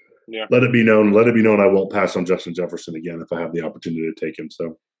 Yeah. Let it be known. Let it be known. I won't pass on Justin Jefferson again if I have the opportunity to take him.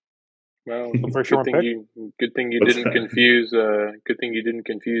 So, well, first round pick? Good thing you What's didn't that? confuse. Good thing you didn't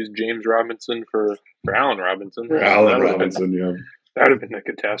confuse James Robinson for Allen Robinson. Allen Robinson, yeah. That would have been a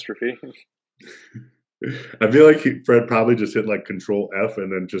catastrophe. I feel like Fred probably just hit like Control F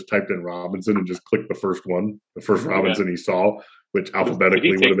and then just typed in Robinson and just clicked the first Robinson he saw, which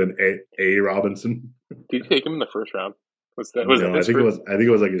alphabetically would have been A Robinson. Did you take him in the first round? I think it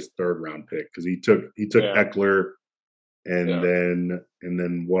was like his third round pick because he took Eckler and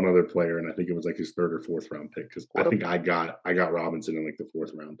then one other player, and I think it was like his third or fourth round pick because I think I got Robinson in like the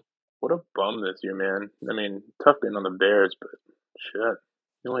fourth round. What a bum this year, man. I mean, tough being on the Bears, but shit.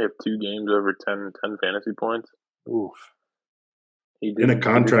 You only have 2 games over 10 fantasy points. Oof. In a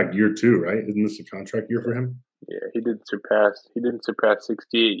contract year too, right? Isn't this a contract year for him? Yeah, he didn't surpass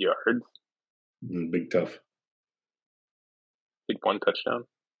 68 yards. Big tough. Like 1 touchdown.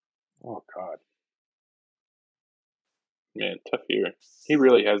 Oh God. Man, tough year. He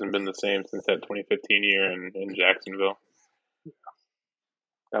really hasn't been the same since that 2015 year in Jacksonville.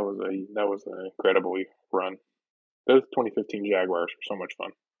 That was an incredible run. Those 2015 Jaguars were so much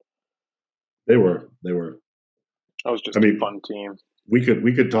fun. They were. That was just a fun team. We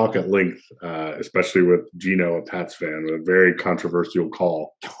could talk at length, especially with Gino, a Pats fan, a very controversial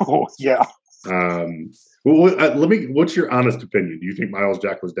call. Oh yeah. What's your honest opinion? Do you think Miles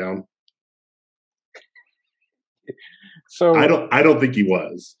Jack was down? So I don't think he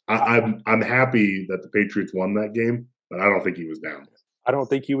was. I'm happy that the Patriots won that game, but I don't think he was down. I don't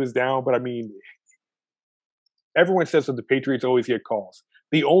think he was down, but I mean, everyone says that the Patriots always get calls.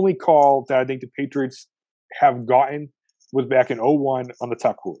 The only call that I think the Patriots have gotten was back in 2001 on the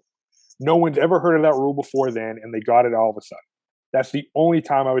tuck rule. No one's ever heard of that rule before then, and they got it all of a sudden. That's the only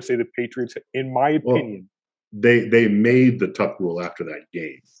time I would say the Patriots, in my opinion. Well, they made the tuck rule after that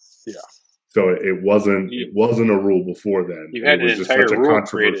game. Yeah. So it wasn't a rule before then. You had an entire rule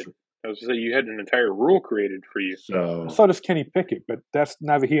created. I was going to say, you had an entire rule created for you. So so does Kenny Pickett, but that's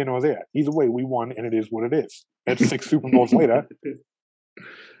neither here nor there. Either way, we won, and it is what it is. That's 6 Super Bowls later.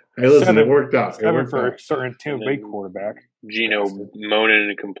 Hey, listen, it worked out. 7 for a certain Tampa Bay quarterback. Gino moaning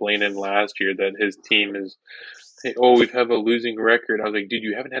and complaining last year that his team is, we have a losing record. I was like, dude,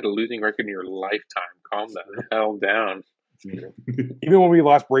 you haven't had a losing record in your lifetime. Calm the hell down. Even when we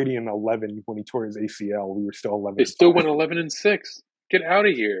lost Brady in 11 when he tore his ACL, we were still 11. They still went 11-6. Get out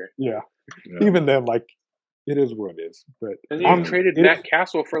of here. Yeah. Even then, like, it is what it is. But and you traded Matt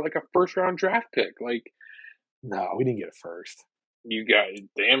Castle for like a first-round draft pick. Like, no, we didn't get it first. You got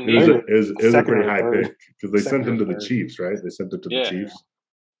damn near. It was a pretty high pick because they sent him to the third. Chiefs, right? They sent it to the Chiefs.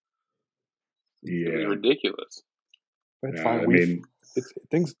 Yeah, it was ridiculous. But it's fine.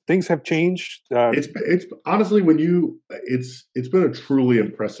 Things have changed. It's honestly it's been a truly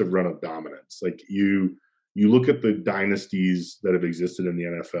impressive run of dominance. Like you look at the dynasties that have existed in the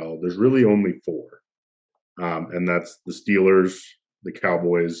NFL. There's really only 4, and that's the Steelers, the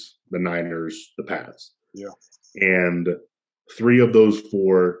Cowboys, the Niners, the Pats. Yeah, and 3 of those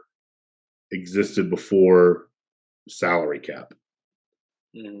 4 existed before salary cap.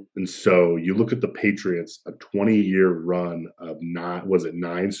 Mm. And so you look at the Patriots, a 20-year run of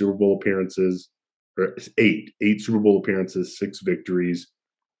 9 Super Bowl appearances, or 8 Super Bowl appearances, 6 victories.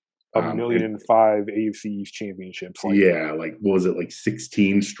 $1.5 million AFC East championships. What was it, like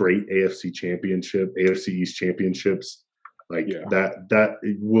 16 straight AFC East championships? That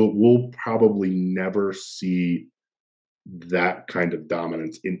we'll probably never see that kind of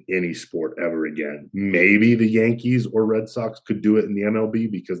dominance in any sport ever again. Maybe the Yankees or Red Sox could do it in the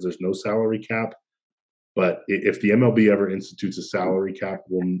MLB because there's no salary cap. But if the MLB ever institutes a salary cap,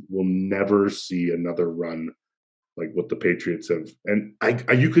 we'll never see another run like what the Patriots have. And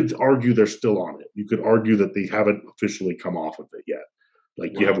you could argue they're still on it. You could argue that they haven't officially come off of it yet.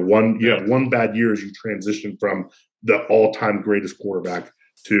 Like you have one bad year as you transition from the all-time greatest quarterback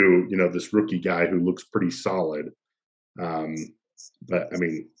to this rookie guy who looks pretty solid. But I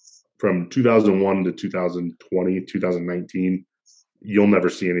mean, from 2001 to 2020, 2019, you'll never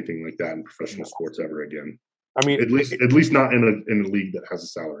see anything like that in professional sports ever again. I mean, at least not in a league that has a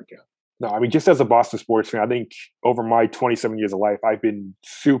salary cap. No, I mean, just as a Boston sports fan, I think over my 27 years of life, I've been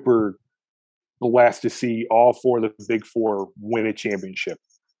super blessed to see all 4 of the big 4 win a championship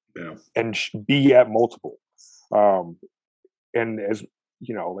and be at multiple. And as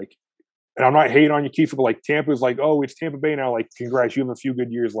you know, like, and I'm not hating on you, Kief, but like Tampa's like, oh, it's Tampa Bay now. Like, congrats, you have a few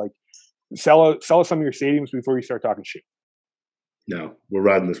good years. Like, sell us some of your stadiums before you start talking shit. No, we're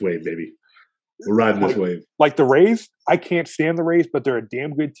riding this wave, baby. We're riding this wave. Like the Rays, I can't stand the Rays, but they're a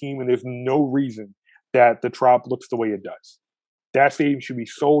damn good team, and there's no reason that the Trop looks the way it does. That stadium should be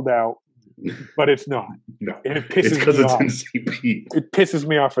sold out, but it's not. No, And it it's pisses because me it's off. in St. Pete. It pisses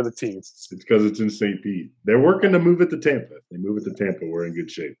me off for the team. It's because it's in St. Pete. They're working to move it to Tampa. If they move it to Tampa, we're in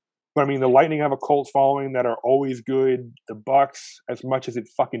good shape. But I mean, the Lightning have a Colts following that are always good. The Bucks, as much as it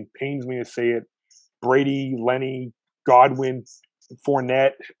fucking pains me to say it, Brady, Lenny, Godwin,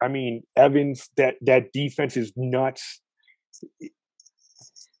 Fournette. I mean, Evans. That defense is nuts.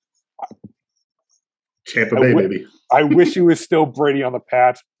 Tampa Bay, baby. I wish he was still Brady on the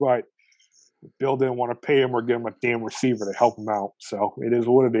Pats, but Bill didn't want to pay him or give him a damn receiver to help him out. So it is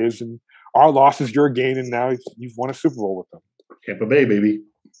what it is. And our loss is your gain, and now you've won a Super Bowl with them. Tampa Bay, baby.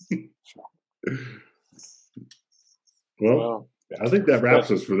 Well, I think that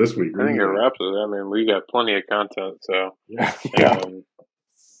wraps us for this week. I think it wraps us. I mean, we got plenty of content, so Yeah.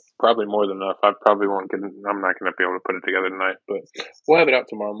 probably more than enough. I probably won't get. I'm not going to be able to put it together tonight, but we'll have it out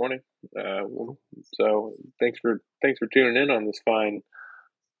tomorrow morning. So thanks for tuning in on this fine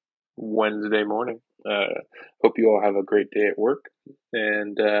Wednesday morning. Hope you all have a great day at work,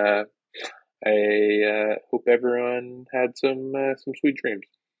 and I hope everyone had some sweet dreams.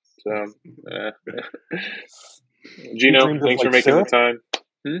 So, Gino, thanks for making the time.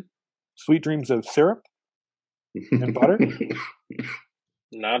 Sweet dreams of syrup and butter.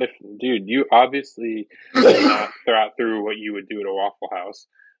 Not if, dude, you obviously did not thought through what you would do at a Waffle House.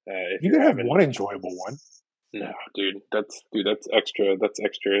 If You could have one enjoyable one. No, dude, that's extra. That's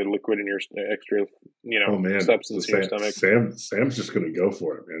extra liquid in your extra, substance in your stomach. Sam's just gonna go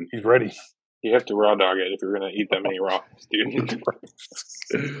for it, man. He's ready. You have to raw dog it if you're gonna eat that many raws, dude.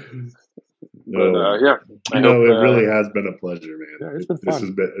 But yeah, it really has been a pleasure, man. Yeah, it's been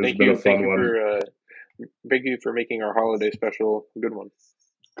fun. It's been a fun one. Thank you for making our holiday special a good one.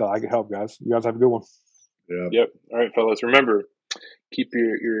 Glad I could help, guys. You guys have a good one. Yeah. Yep. All right, fellas. Remember, keep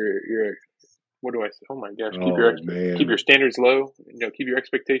your what do I say? Oh my gosh! Keep your standards low. Keep your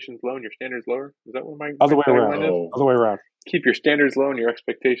expectations low and your standards lower. Is that what my other way around? Other way around. Keep your standards low and your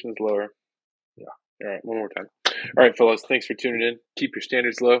expectations lower. Yeah. All right. One more time. All right, fellas. Thanks for tuning in. Keep your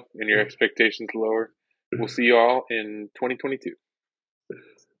standards low and your expectations lower. We'll see you all in 2022.